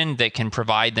steam engine that can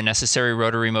provide the necessary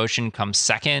rotary motion comes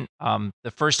second.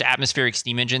 The first atmospheric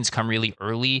steam engines come really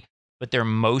early, but their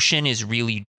motion is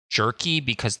really jerky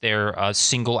because they're a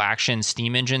single action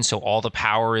steam engine. So all the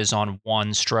power is on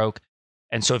one stroke.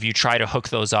 And so if you try to hook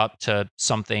those up to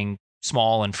something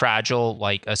small and fragile,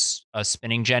 like a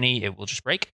spinning jenny, it will just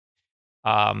break.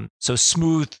 So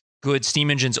smooth, good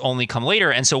steam engines only come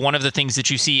later. And so one of the things that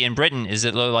you see in Britain is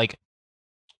that, like,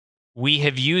 we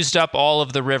have used up all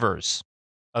of the rivers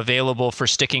available for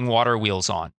sticking water wheels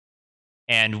on,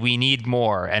 and we need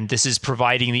more. And this is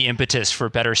providing the impetus for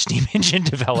better steam engine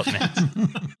development.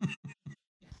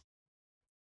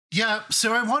 Yeah.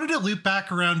 So I wanted to loop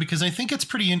back around because I think it's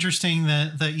pretty interesting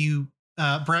that you,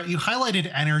 Brett, you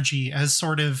highlighted energy as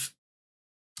sort of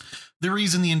the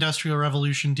reason the Industrial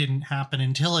Revolution didn't happen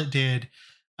until it did.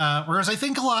 Whereas I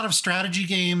think a lot of strategy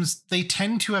games, they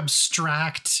tend to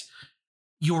abstract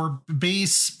your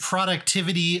base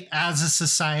productivity as a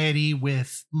society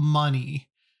with money,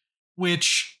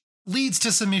 which leads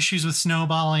to some issues with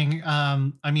snowballing.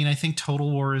 I mean, I think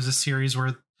Total War is a series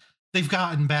where they've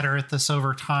gotten better at this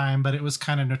over time, but it was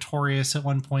kind of notorious at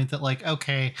one point that, like,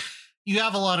 okay, you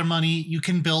have a lot of money, you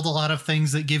can build a lot of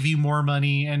things that give you more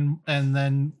money. And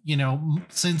then,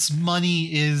 since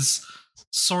money is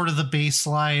sort of the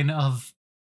baseline of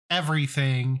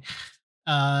everything,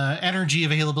 energy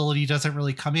availability doesn't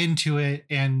really come into it,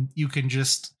 and you can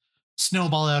just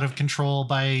snowball out of control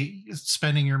by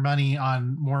spending your money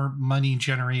on more money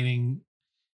generating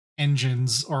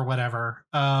engines or whatever.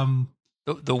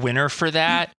 The winner for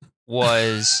that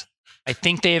was, I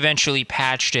think they eventually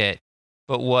patched it,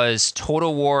 but was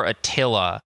Total War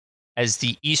Attila as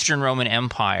the Eastern Roman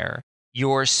Empire.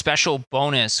 Your special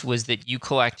bonus was that you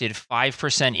collected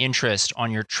 5% interest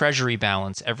on your treasury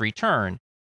balance every turn.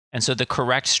 And so the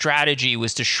correct strategy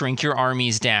was to shrink your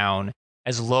armies down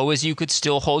as low as you could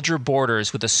still hold your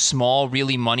borders with a small,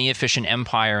 really money-efficient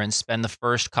empire and spend the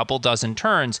first couple dozen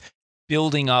turns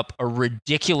building up a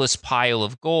ridiculous pile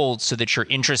of gold so that your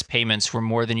interest payments were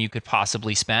more than you could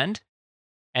possibly spend.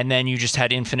 And then you just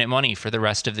had infinite money for the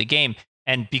rest of the game.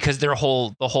 And because the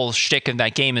whole shtick of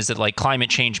that game is that like climate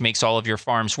change makes all of your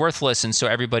farms worthless, and so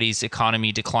everybody's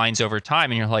economy declines over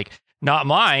time, and you're like, not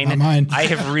mine. Not mine. I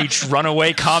have reached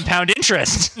runaway compound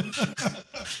interest.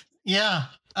 Yeah.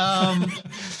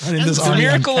 It's the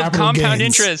miracle of compound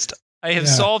gains. Interest. I have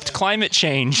solved climate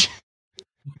change.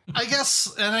 I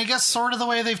guess sort of the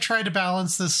way they've tried to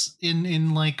balance this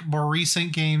in like more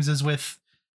recent games is with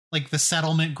like the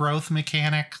settlement growth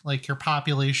mechanic. Like your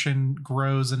population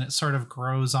grows and it sort of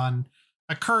grows on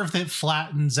a curve that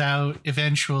flattens out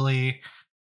eventually.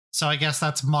 So I guess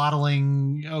that's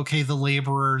modeling, okay, the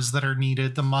laborers that are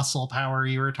needed, the muscle power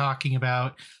you were talking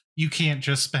about. You can't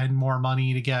just spend more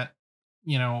money to get,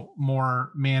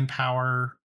 more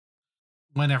manpower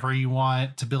whenever you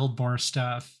want to build more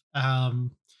stuff.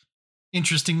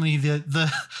 Interestingly,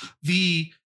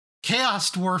 the Chaos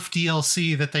Dwarf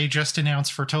DLC that they just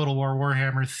announced for Total War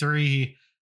Warhammer 3,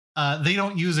 they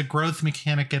don't use a growth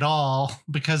mechanic at all,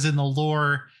 because in the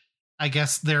lore, I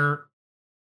guess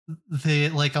they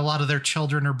like a lot of their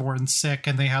children are born sick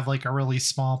and they have like a really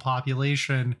small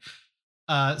population.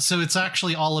 So it's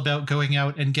actually all about going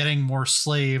out and getting more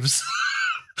slaves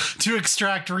to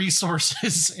extract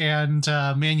resources and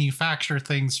manufacture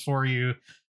things for you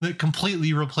that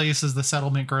completely replaces the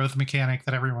settlement growth mechanic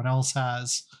that everyone else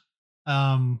has.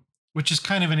 Which is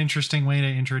kind of an interesting way to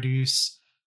introduce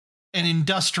an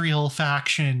industrial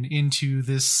faction into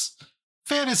this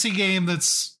fantasy game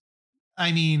that's,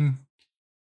 I mean,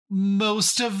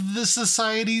 most of the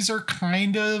societies are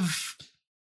kind of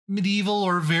medieval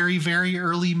or very, very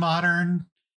early modern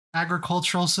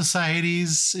agricultural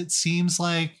societies, it seems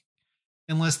like,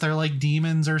 unless they're like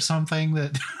demons or something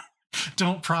that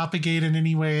don't propagate in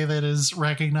any way that is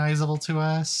recognizable to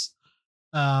us.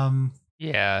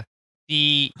 Yeah.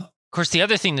 Of course, the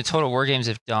other thing the Total War games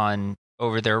have done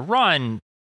over their run,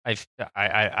 I've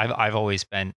always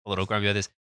been a little grumpy about this,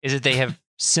 is that they have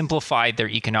simplified their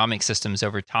economic systems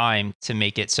over time to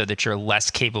make it so that you're less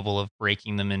capable of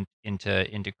breaking them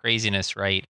into craziness,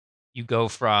 right? You go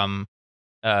from,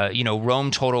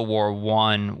 Rome Total War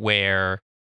 1, where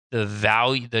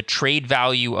the trade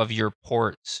value of your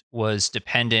ports was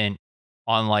dependent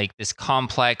on like this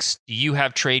complex, do you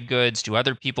have trade goods? Do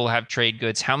other people have trade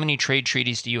goods? How many trade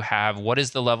treaties do you have? What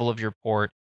is the level of your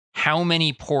port? How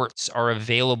many ports are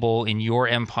available in your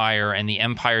empire and the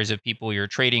empires of people you're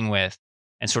trading with?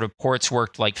 And sort of ports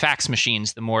worked like fax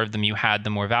machines. The more of them you had, the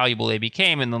more valuable they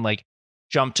became. And then like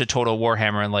jump to Total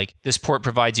Warhammer and like this port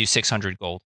provides you 600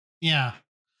 gold. Yeah.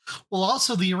 Well,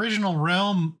 also the original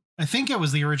Rome, I think it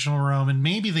was the original Rome, and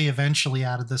maybe they eventually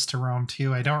added this to Rome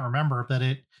too. I don't remember, but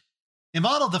it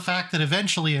modeled the fact that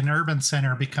eventually an urban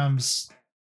center becomes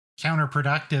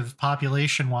counterproductive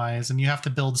population wise, and you have to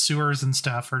build sewers and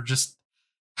stuff, or just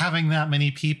having that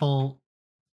many people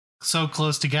so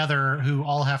close together who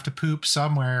all have to poop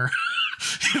somewhere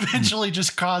eventually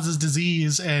just causes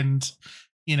disease. And,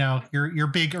 your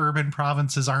big urban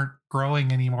provinces aren't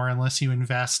growing anymore unless you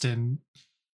invest in,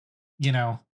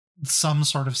 some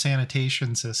sort of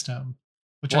sanitation system,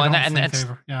 which I don't think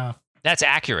they've, yeah. That's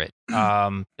accurate.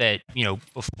 That,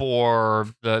 before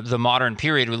the modern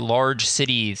period with large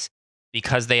cities,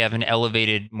 because they have an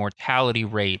elevated mortality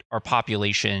rate, our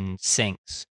population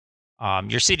sinks.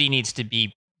 Your city needs to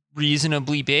be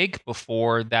reasonably big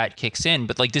before that kicks in.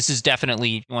 But like, this is definitely,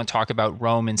 you want to talk about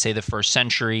Rome in, say, the 1st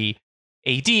century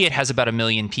AD, it has about 1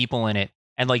 million people in it.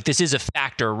 And like, this is a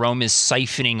factor. Rome is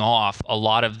siphoning off a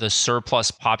lot of the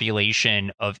surplus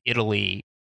population of Italy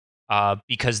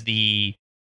because the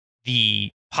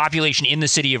population in the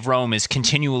city of Rome is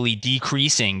continually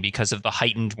decreasing because of the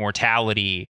heightened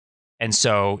mortality. And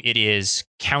so it is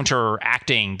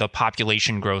counteracting the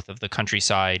population growth of the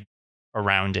countryside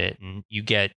around it. And you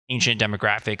get ancient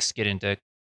demographics get into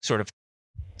sort of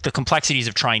the complexities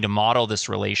of trying to model this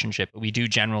relationship. But we do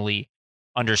generally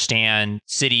understand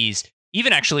cities,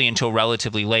 even actually until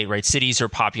relatively late, right? Cities are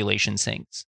population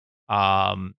sinks.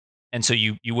 And so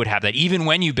you would have that even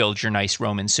when you build your nice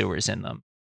Roman sewers in them.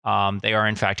 They are,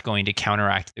 in fact, going to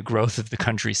counteract the growth of the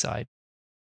countryside.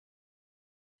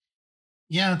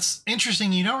 Yeah, it's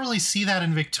interesting. You don't really see that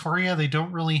in Victoria. They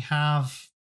don't really have.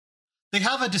 They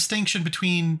have a distinction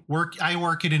between I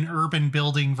work in an urban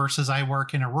building versus I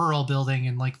work in a rural building,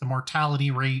 and like the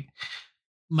mortality rate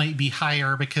might be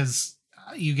higher because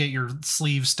you get your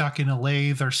sleeve stuck in a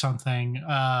lathe or something,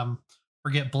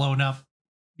 or get blown up,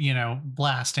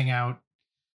 blasting out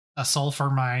a sulfur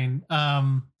mine.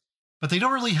 But they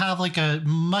don't really have like a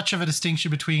much of a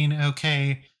distinction between,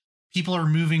 okay, people are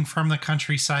moving from the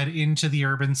countryside into the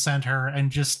urban center,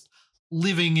 and just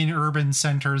living in urban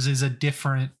centers is a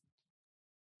different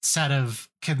set of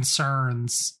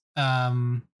concerns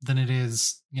than it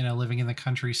is, living in the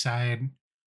countryside.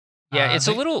 Yeah, it's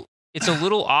a little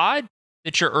odd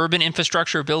that your urban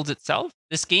infrastructure builds itself.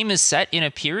 This game is set in a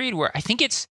period where I think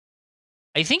it's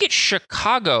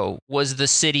Chicago was the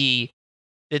city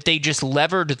that they just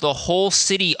levered the whole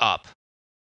city up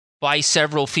by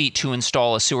several feet to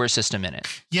install a sewer system in it.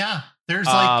 Yeah, there's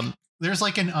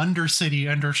like an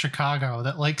undercity under Chicago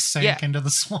that like sank into the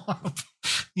swamp.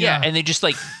 Yeah, and they just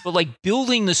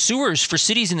building the sewers for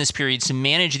cities in this period to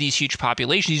manage these huge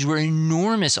populations. These were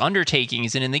enormous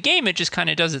undertakings, and in the game, it just kind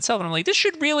of does itself. And I'm like, this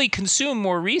should really consume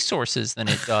more resources than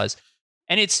it does.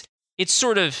 And it's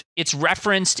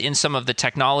referenced in some of the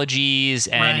technologies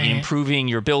and improving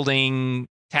your building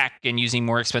tech and using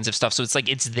more expensive stuff. So it's like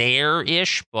it's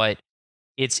there-ish, but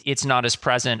it's not as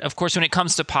present. Of course, when it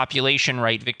comes to population,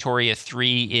 right, Victoria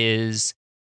 3 is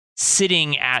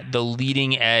sitting at the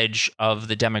leading edge of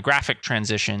the demographic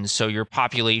transition. So your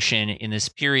population in this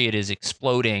period is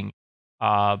exploding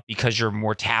because your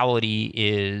mortality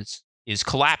is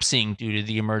collapsing due to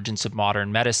the emergence of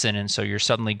modern medicine. And so you're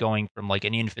suddenly going from like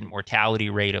an infant mortality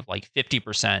rate of like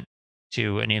 50%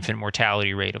 to an infant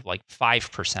mortality rate of like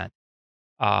 5%.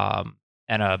 And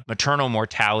a maternal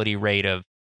mortality rate of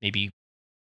maybe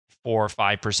 4 or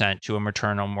 5% to a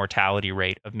maternal mortality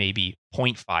rate of maybe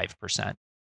 0.5%.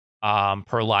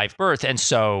 Per live birth. And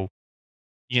so,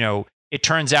 it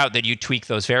turns out that you tweak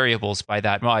those variables by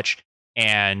that much,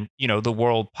 and, the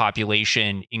world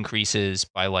population increases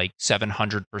by like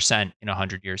 700% in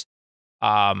 100 years.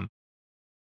 And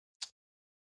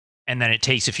then it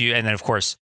takes and then of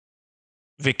course,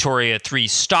 Victoria 3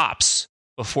 stops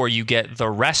before you get the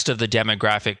rest of the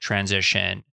demographic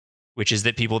transition, which is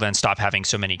that people then stop having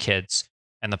so many kids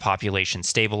and the population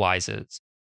stabilizes.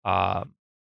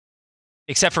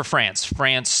 Except for France.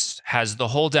 France has the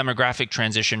whole demographic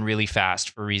transition really fast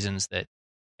for reasons that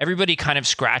everybody kind of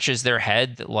scratches their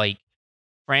head that like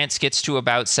France gets to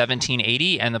about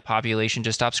 1780 and the population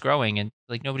just stops growing. And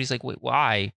like nobody's like, wait,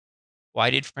 why? Why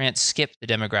did France skip the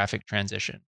demographic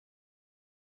transition?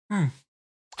 I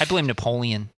blame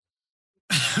Napoleon.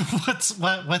 What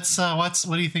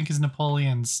do you think is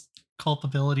Napoleon's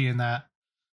culpability in that?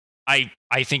 I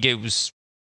think it was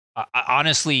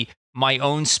honestly my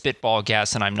own spitball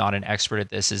guess, and I'm not an expert at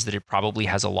this, is that it probably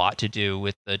has a lot to do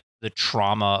with the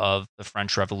trauma of the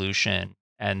French Revolution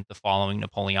and the following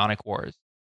Napoleonic Wars.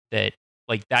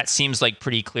 That seems like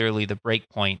pretty clearly the break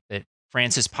point, that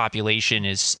France's population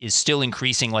is still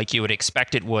increasing like you would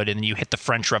expect it would, and then you hit the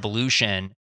French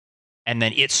Revolution, and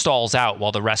then it stalls out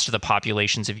while the rest of the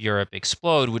populations of Europe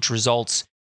explode, which results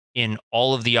in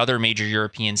all of the other major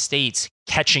European states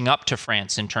catching up to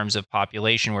France in terms of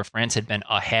population, where France had been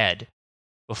ahead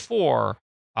before.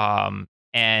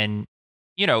 And,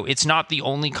 it's not the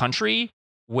only country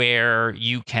where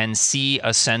you can see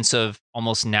a sense of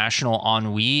almost national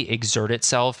ennui exert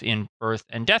itself in birth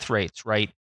and death rates, right?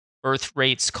 Birth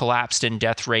rates collapsed and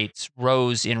death rates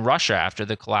rose in Russia after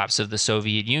the collapse of the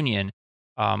Soviet Union,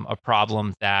 a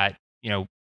problem that,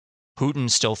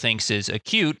 Putin still thinks is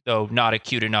acute, though not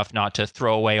acute enough not to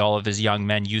throw away all of his young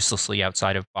men uselessly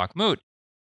outside of Bakhmut.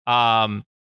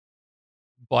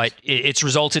 But it's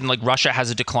resulted in like Russia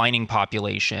has a declining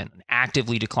population,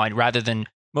 actively declined, rather than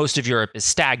most of Europe is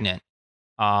stagnant.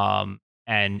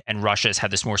 And Russia has had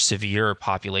this more severe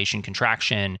population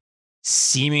contraction,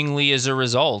 seemingly as a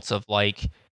result of like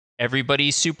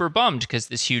everybody's super bummed because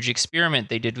this huge experiment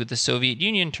they did with the Soviet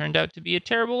Union turned out to be a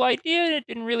terrible idea and it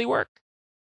didn't really work.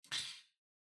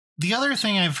 The other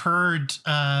thing I've heard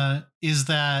is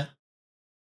that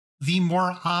the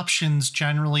more options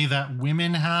generally that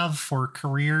women have for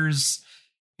careers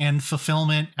and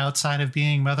fulfillment outside of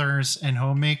being mothers and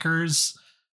homemakers,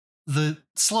 the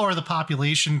slower the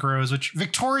population grows, which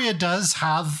Victoria does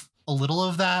have a little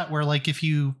of that, where like if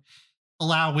you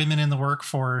allow women in the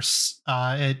workforce,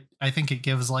 I think it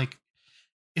gives like,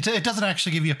 it doesn't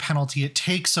actually give you a penalty. It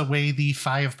takes away the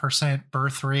 5%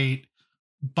 birth rate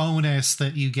bonus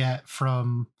that you get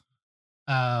from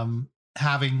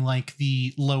having like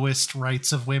the lowest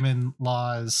rights of women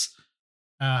laws.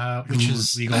 which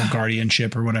is legal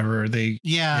guardianship or whatever.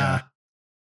 Yeah.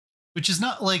 Which is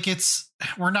not like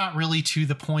we're not really to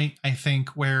the point, I think,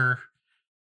 where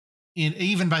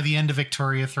even by the end of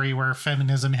Victoria 3, where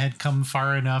feminism had come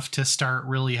far enough to start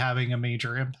really having a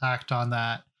major impact on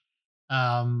that.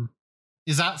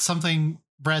 Is that something,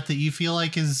 Bret, that you feel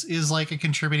like is like a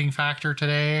contributing factor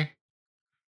today?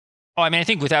 Oh, I mean, I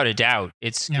think without a doubt,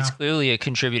 it's clearly a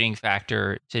contributing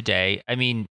factor today. I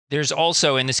mean, there's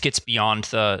also, and this gets beyond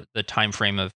the time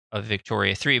frame of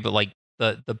Victoria 3, but like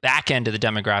the back end of the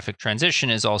demographic transition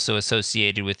is also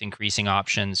associated with increasing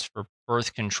options for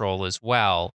birth control as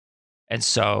well. And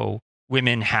so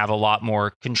women have a lot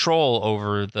more control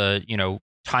over the,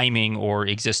 timing or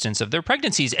existence of their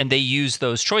pregnancies, and they use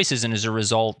those choices. And as a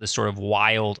result, this sort of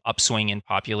wild upswing in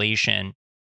population,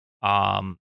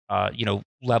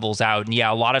 levels out. And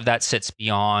a lot of that sits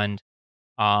beyond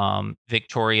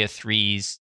Victoria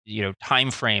 3's, time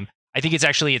frame. I think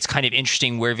it's kind of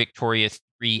interesting where Victoria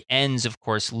 3 ends, of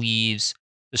course, leaves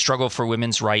the struggle for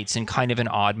women's rights in kind of an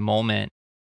odd moment.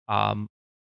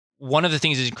 One of the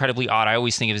things that's incredibly odd, I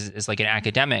always think of as like an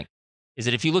academic, is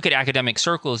that if you look at academic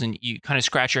circles and you kind of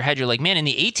scratch your head, you're like, man, in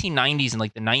the 1890s and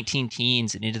like the 19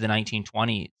 teens and into the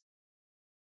 1920s,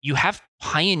 you have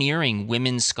pioneering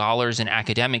women scholars and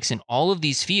academics in all of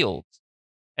these fields.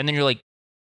 And then you're like,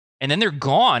 and then they're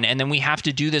gone. And then we have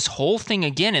to do this whole thing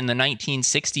again in the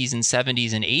 1960s and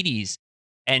 70s and 80s.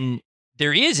 And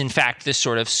there is, in fact, this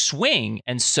sort of swing.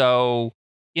 And so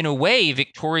in a way,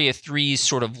 Victoria 3's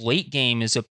sort of late game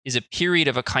is a period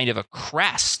of a kind of a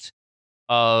crest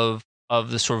of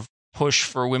the sort of push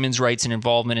for women's rights and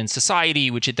involvement in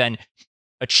society, which it then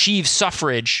achieves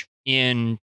suffrage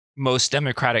in most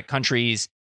democratic countries.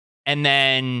 And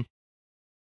then,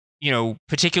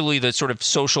 particularly the sort of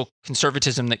social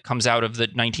conservatism that comes out of the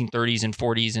 1930s and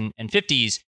 40s and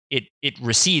 50s, it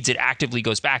recedes, it actively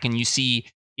goes back. And you see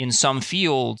in some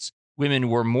fields, women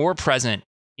were more present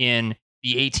in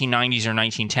the 1890s or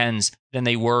 1910s than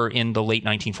they were in the late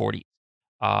 1940s.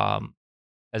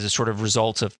 As a sort of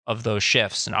result of those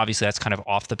shifts. And obviously that's kind of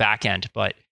off the back end,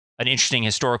 but an interesting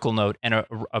historical note and a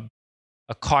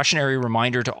cautionary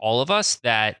reminder to all of us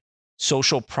that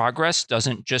social progress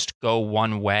doesn't just go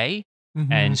one way.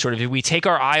 Mm-hmm. And sort of if we take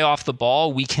our eye off the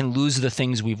ball, we can lose the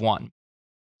things we've won.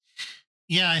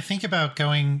 Yeah, I think about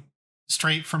going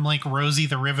straight from like Rosie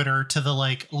the Riveter to the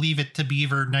like Leave It to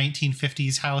Beaver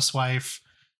 1950s housewife.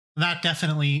 That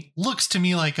definitely looks to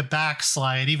me like a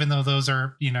backslide, even though those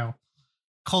are,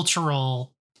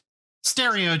 cultural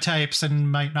stereotypes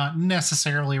and might not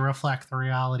necessarily reflect the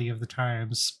reality of the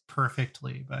times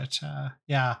perfectly. But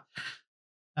the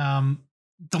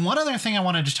one other thing I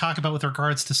wanted to talk about with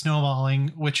regards to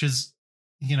Snowballing, which is,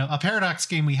 a Paradox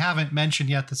game we haven't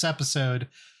mentioned yet this episode,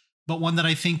 but one that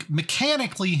I think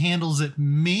mechanically handles it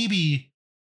maybe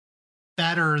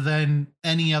better than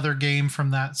any other game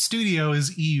from that studio,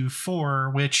 is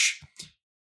EU4, which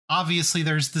obviously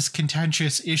there's this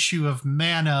contentious issue of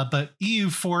mana, but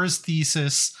EU4's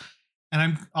thesis, and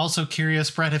I'm also curious,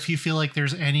 Bret, if you feel like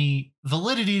there's any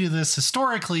validity to this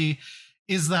historically,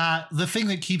 is that the thing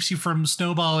that keeps you from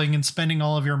snowballing and spending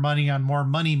all of your money on more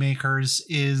money makers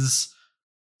is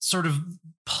sort of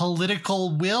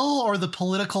political will or the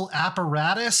political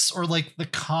apparatus or like the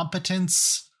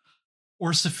competence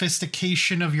or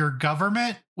sophistication of your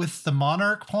government with the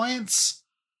monarch points.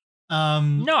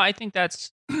 No, I think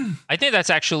that's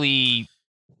actually,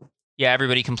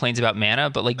 everybody complains about mana,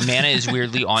 but like mana is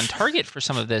weirdly on target for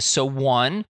some of this. So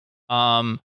one,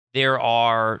 there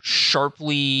are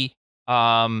sharply,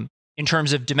 in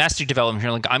terms of domestic development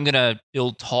here, like I'm going to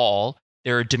build tall.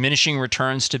 There are diminishing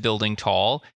returns to building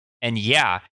tall. And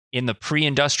in the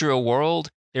pre-industrial world,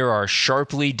 there are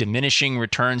sharply diminishing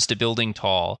returns to building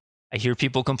tall. I hear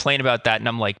people complain about that. And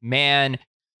I'm like, man,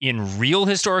 in real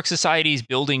historic societies,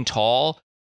 building tall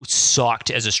sucked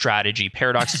as a strategy.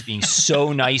 Paradox is being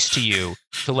so nice to you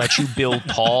to let you build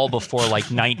tall before like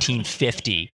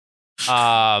 1950.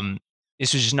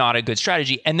 This was just not a good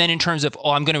strategy. And then in terms of,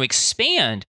 I'm going to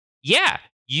expand.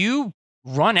 You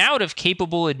run out of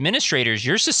capable administrators.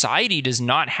 Your society does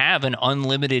not have an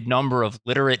unlimited number of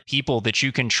literate people that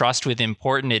you can trust with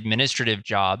important administrative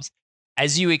jobs.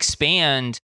 As you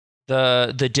expand,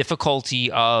 the difficulty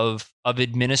of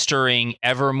administering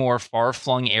ever more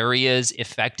far-flung areas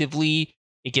effectively,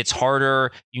 it gets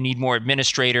harder. You need more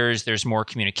administrators. There's more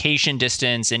communication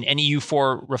distance, and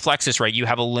EU4 reflects this, right? You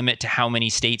have a limit to how many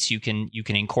states you can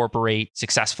incorporate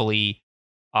successfully,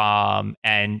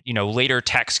 and later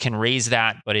texts can raise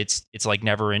that, but it's like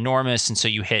never enormous, and so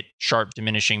you hit sharp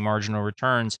diminishing marginal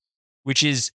returns, which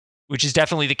is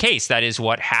definitely the case. That is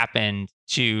what happened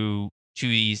to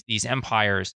to these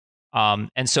empires.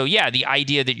 And so, yeah, the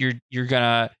idea that you're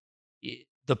gonna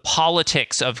the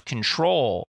politics of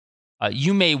control,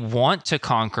 you may want to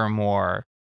conquer more,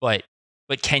 but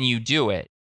can you do it?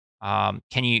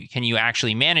 Can you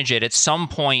actually manage it? At some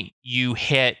point, you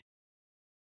hit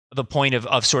the point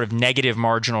of sort of negative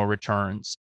marginal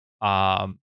returns.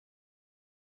 And,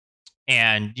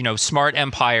 smart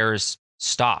empires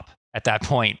stop at that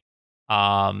point.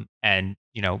 And,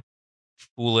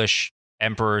 foolish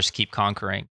emperors keep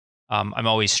conquering. I'm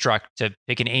always struck, to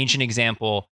pick an ancient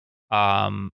example.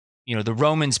 The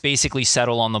Romans basically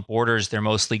settle on the borders they're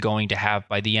mostly going to have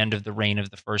by the end of the reign of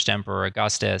the first emperor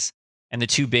Augustus. And the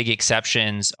two big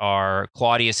exceptions are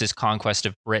Claudius's conquest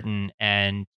of Britain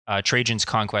and Trajan's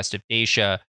conquest of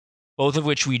Dacia, both of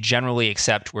which we generally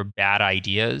accept were bad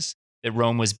ideas, that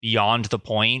Rome was beyond the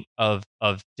point of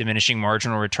diminishing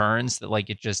marginal returns,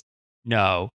 that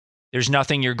no, there's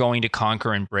nothing you're going to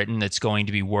conquer in Britain that's going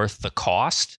to be worth the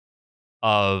cost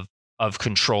of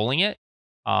controlling it.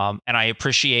 And I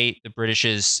appreciate the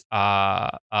British's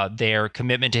their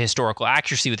commitment to historical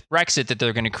accuracy with Brexit, that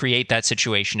they're going to create that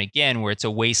situation again where it's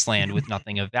a wasteland with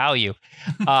nothing of value.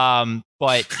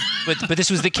 But this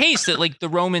was the case, that the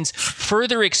Romans'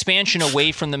 further expansion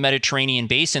away from the Mediterranean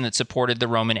basin that supported the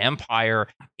Roman Empire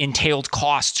entailed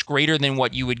costs greater than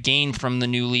what you would gain from the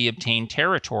newly obtained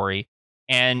territory.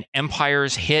 And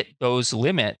empires hit those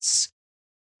limits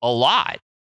a lot.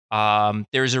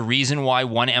 There's a reason why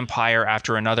one empire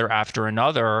after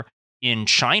another in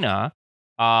China,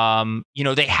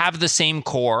 they have the same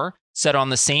core set on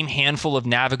the same handful of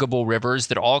navigable rivers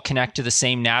that all connect to the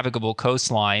same navigable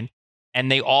coastline.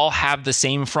 And they all have the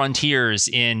same frontiers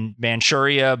in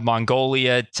Manchuria,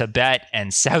 Mongolia, Tibet,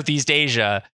 and Southeast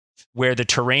Asia, where the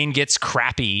terrain gets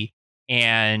crappy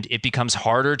and it becomes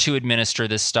harder to administer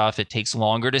this stuff. It takes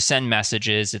longer to send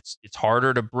messages. It's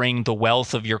harder to bring the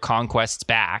wealth of your conquests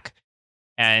back.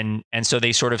 And so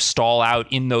they sort of stall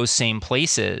out in those same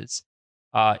places.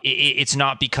 It's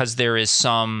not because there is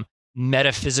some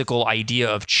metaphysical idea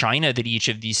of China that each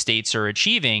of these states are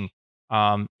achieving.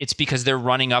 It's because they're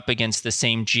running up against the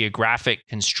same geographic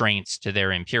constraints to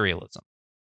their imperialism.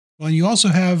 Well, you also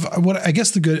have what I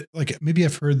guess maybe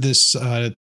I've heard this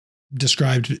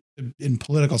described in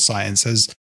political science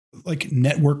as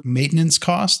network maintenance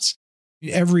costs.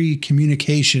 Every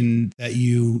communication that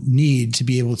you need to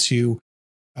be able to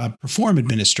perform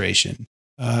administration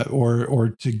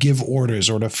or to give orders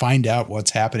or to find out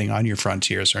what's happening on your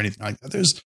frontiers or anything like that.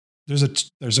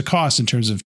 There's a cost in terms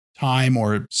of time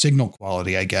or signal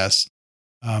quality, I guess,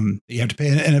 that you have to pay.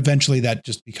 And eventually that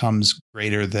just becomes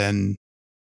greater than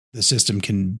the system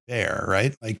can bear,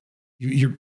 right?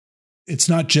 It's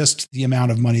not just the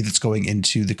amount of money that's going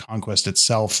into the conquest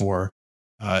itself or,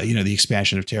 the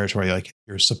expansion of territory, like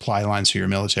your supply lines for your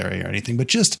military or anything, but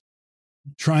just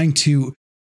trying to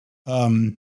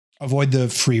avoid the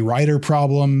free rider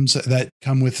problems that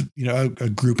come with, a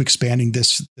group expanding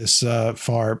this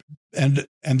far and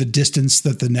the distance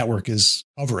that the network is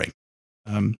covering.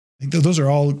 I think those are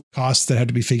all costs that had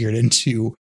to be figured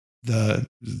into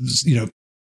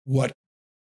what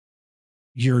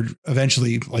you're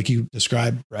eventually, like you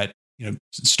described, Bret,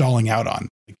 stalling out on.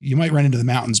 You might run into the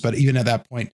mountains, but even at that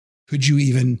point, could you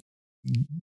even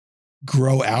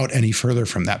grow out any further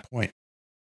from that point?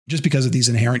 Just because of these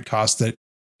inherent costs that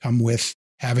come with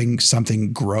having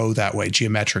something grow that way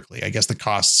geometrically. I guess the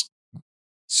costs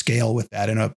scale with that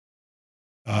in a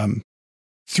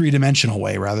three-dimensional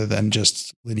way rather than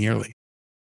just linearly.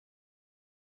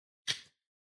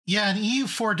 Yeah, and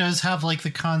EU4 does have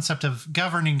the concept of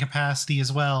governing capacity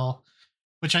as well,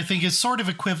 which I think is sort of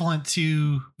equivalent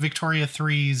to Victoria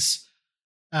 3's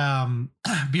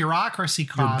bureaucracy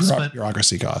costs.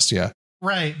 Bureaucracy costs, yeah.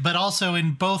 Right, but also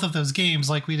in both of those games,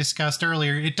 like we discussed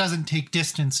earlier, it doesn't take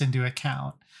distance into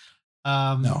account.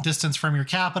 No. Distance from your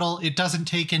capital. It doesn't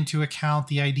take into account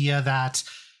the idea that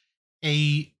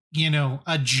a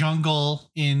jungle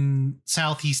in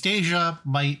Southeast Asia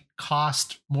might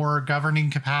cost more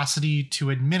governing capacity to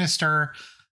administer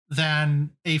than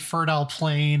a fertile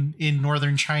plain in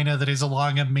northern China that is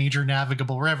along a major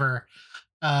navigable river.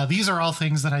 These are all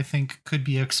things that I think could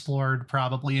be explored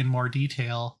probably in more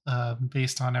detail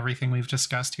based on everything we've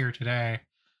discussed here today.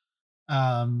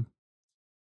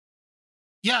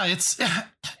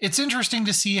 It's interesting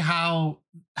to see how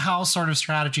sort of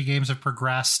strategy games have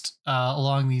progressed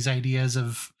along these ideas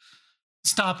of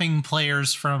stopping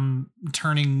players from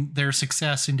turning their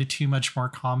success into too much more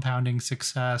compounding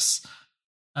success.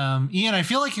 Ian, I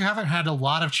feel like you haven't had a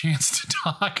lot of chance to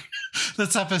talk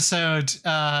this episode.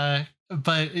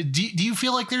 But do you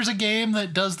feel like there's a game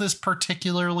that does this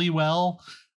particularly well?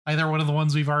 either one of the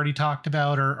ones we've already talked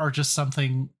about or just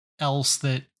something else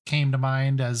that came to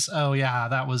mind as, oh yeah,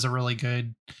 that was a really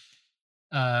good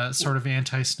sort of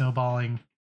anti-snowballing.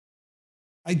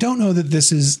 I don't know that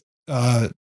this is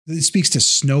it speaks to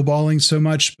snowballing so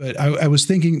much, but I was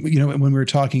thinking, when we were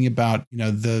talking about,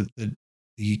 the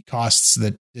costs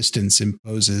that distance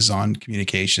imposes on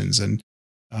communications and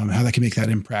how that can make that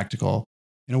impractical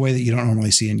in a way that you don't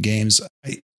normally see in games.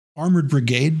 Armored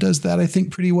Brigade does that, I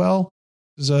think, pretty well.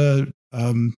 There's a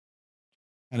kind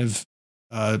of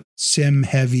sim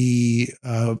heavy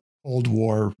Cold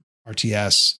War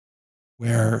RTS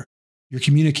where your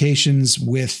communications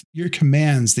with your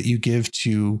commands that you give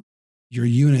to your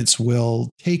units will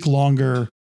take longer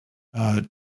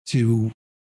to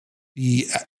be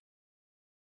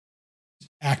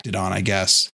acted on, I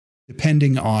guess,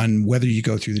 depending on whether you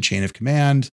go through the chain of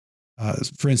command.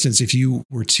 For instance, if you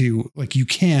were to,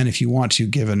 if you want to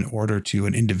give an order to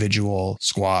an individual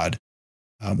squad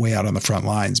way out on the front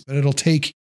lines, but it'll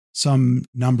take some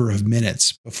number of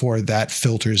minutes before that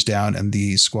filters down and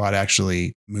the squad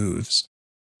actually moves.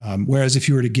 Whereas if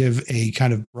you were to give a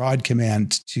kind of broad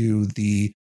command to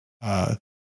the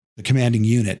commanding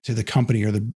unit, to the company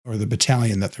or the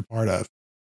battalion that they're part of,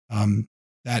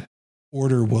 that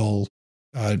order will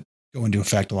go into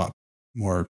effect a lot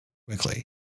more quickly.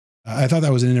 I thought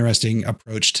that was an interesting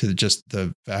approach to just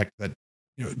the fact that,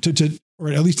 or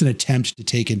at least an attempt to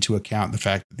take into account the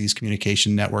fact that these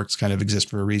communication networks kind of exist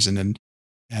for a reason,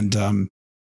 and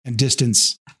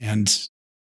distance and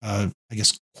I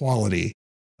guess quality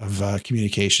of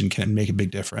communication can make a big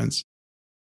difference.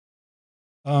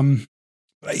 I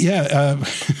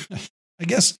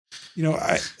guess,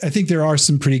 I think there are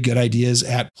some pretty good ideas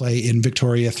at play in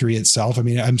Victoria 3 itself. I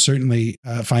mean, I'm certainly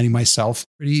finding myself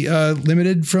pretty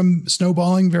limited from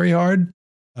snowballing very hard.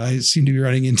 I seem to be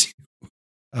running into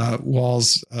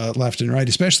walls left and right,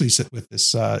 especially with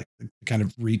this kind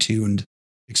of retuned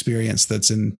experience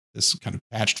that's in this kind of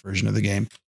patched version of the game.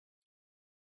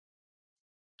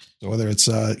 So whether it's,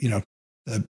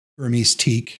 the Burmese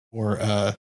teak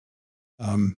or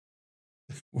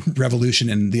revolution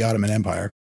in the Ottoman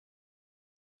Empire.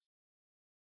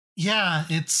 Yeah,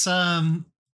 it's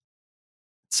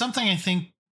something I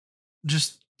think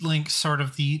just links sort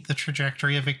of the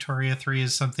trajectory of Victoria 3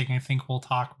 is something I think we'll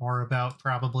talk more about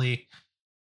probably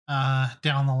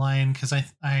down the line, because I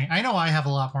know I have a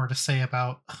lot more to say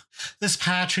about this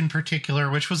patch in particular,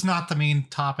 which was not the main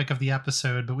topic of the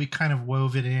episode, but we kind of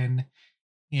wove it in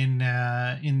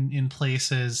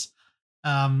places.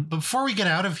 But before we get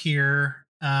out of here,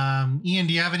 Ian,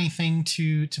 do you have anything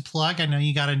to plug? I know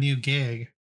you got a new gig.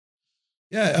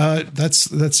 Yeah,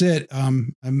 that's it.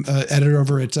 I'm editor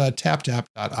over at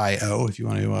taptap.io if you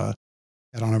want to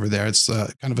head on over there. It's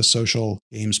kind of a social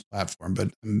games platform,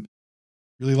 but I'm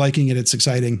really liking it. It's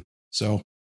exciting. So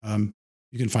you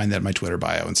can find that in my Twitter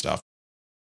bio and stuff.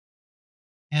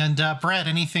 And Brett,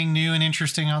 anything new and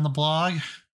interesting on the blog?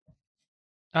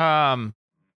 Right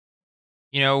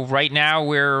now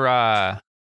we're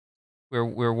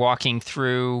walking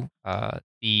through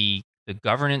the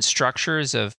governance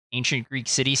structures of ancient Greek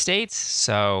city-states.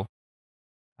 So,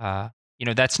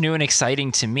 that's new and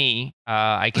exciting to me.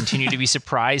 I continue to be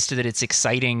surprised that it's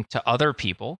exciting to other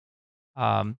people.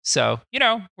 So,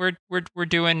 we're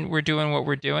doing what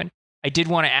we're doing. I did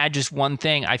want to add just one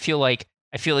thing. I feel like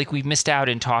we've missed out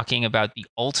in talking about the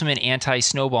ultimate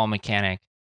anti-snowball mechanic,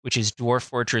 which is Dwarf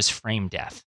Fortress Frame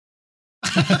Death.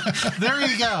 There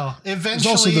you go. Eventually, there's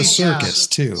also the circus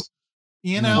too.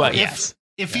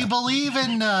 If you believe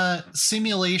in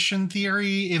simulation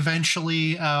theory,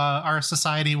 eventually our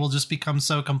society will just become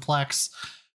so complex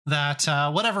that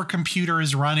whatever computer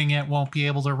is running it won't be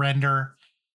able to render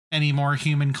any more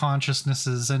human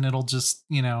consciousnesses, and it'll just,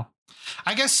 I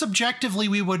guess subjectively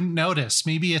we wouldn't notice.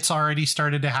 Maybe it's already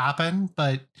started to happen,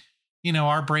 but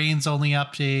our brains only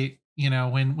update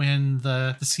when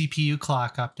the CPU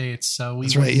clock updates. So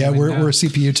that's right. Yeah, we're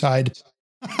CPU tied.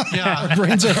 Yeah, our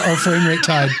brains are frame rate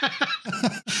tied.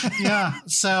 Yeah.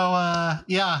 So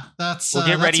that's we'll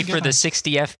get ready for the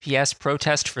 60 FPS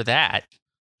protest for that.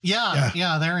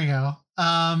 Yeah. There we go.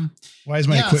 Why is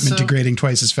my equipment degrading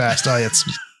twice as fast? I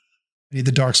need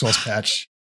the Dark Souls patch.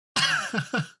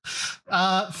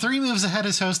 3 Moves Ahead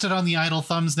is hosted on the Idle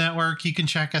Thumbs Network. You can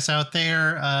check us out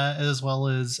there, as well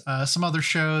as some other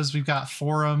shows. We've got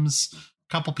forums. A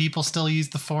couple people still use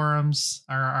the forums,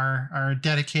 our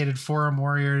dedicated forum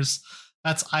warriors.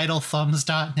 That's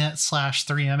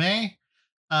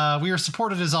idlethumbs.net/3MA. We are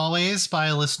supported as always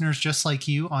by listeners just like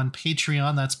you on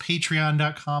Patreon. That's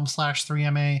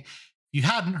patreon.com/3MA. If you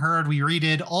hadn't heard, we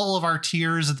redid all of our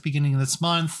tiers at the beginning of this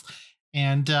month.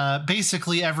 And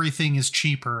basically everything is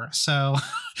cheaper. So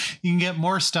you can get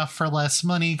more stuff for less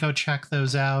money. Go check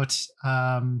those out.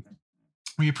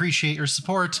 We appreciate your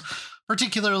support,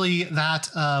 particularly that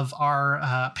of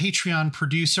our Patreon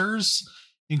producers,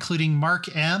 including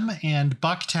Mark M. and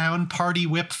Bucktown Party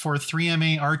Whip for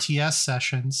 3MA RTS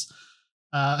sessions.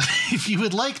 If you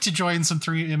would like to join some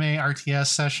 3MA RTS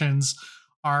sessions,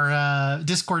 our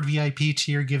Discord VIP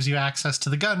tier gives you access to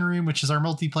the Gun Room, which is our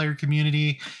multiplayer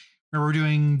community, where we're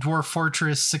doing Dwarf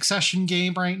Fortress Succession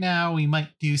game right now. We might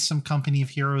do some Company of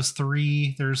Heroes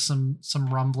 3. There's some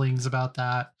rumblings about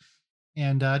that.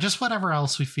 And just whatever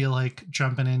else we feel like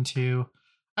jumping into.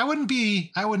 I wouldn't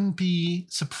be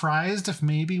surprised if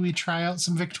maybe we try out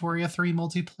some Victoria 3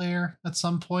 multiplayer at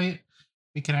some point.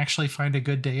 We can actually find a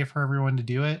good day for everyone to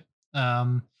do it.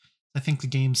 I think the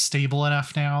game's stable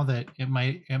enough now that it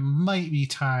might be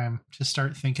time to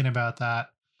start thinking about that.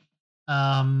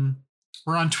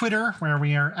 We're on Twitter, where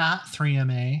we are at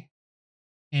 3MA.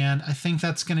 And I think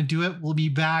that's going to do it. We'll be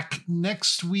back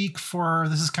next week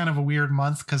this is kind of a weird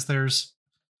month because there's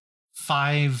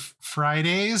 5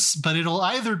 Fridays, but it'll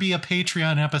either be a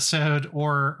Patreon episode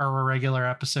or a regular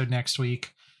episode next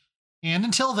week. And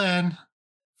until then,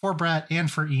 for Bret and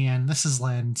for Ian, this is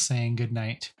Len saying good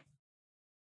night.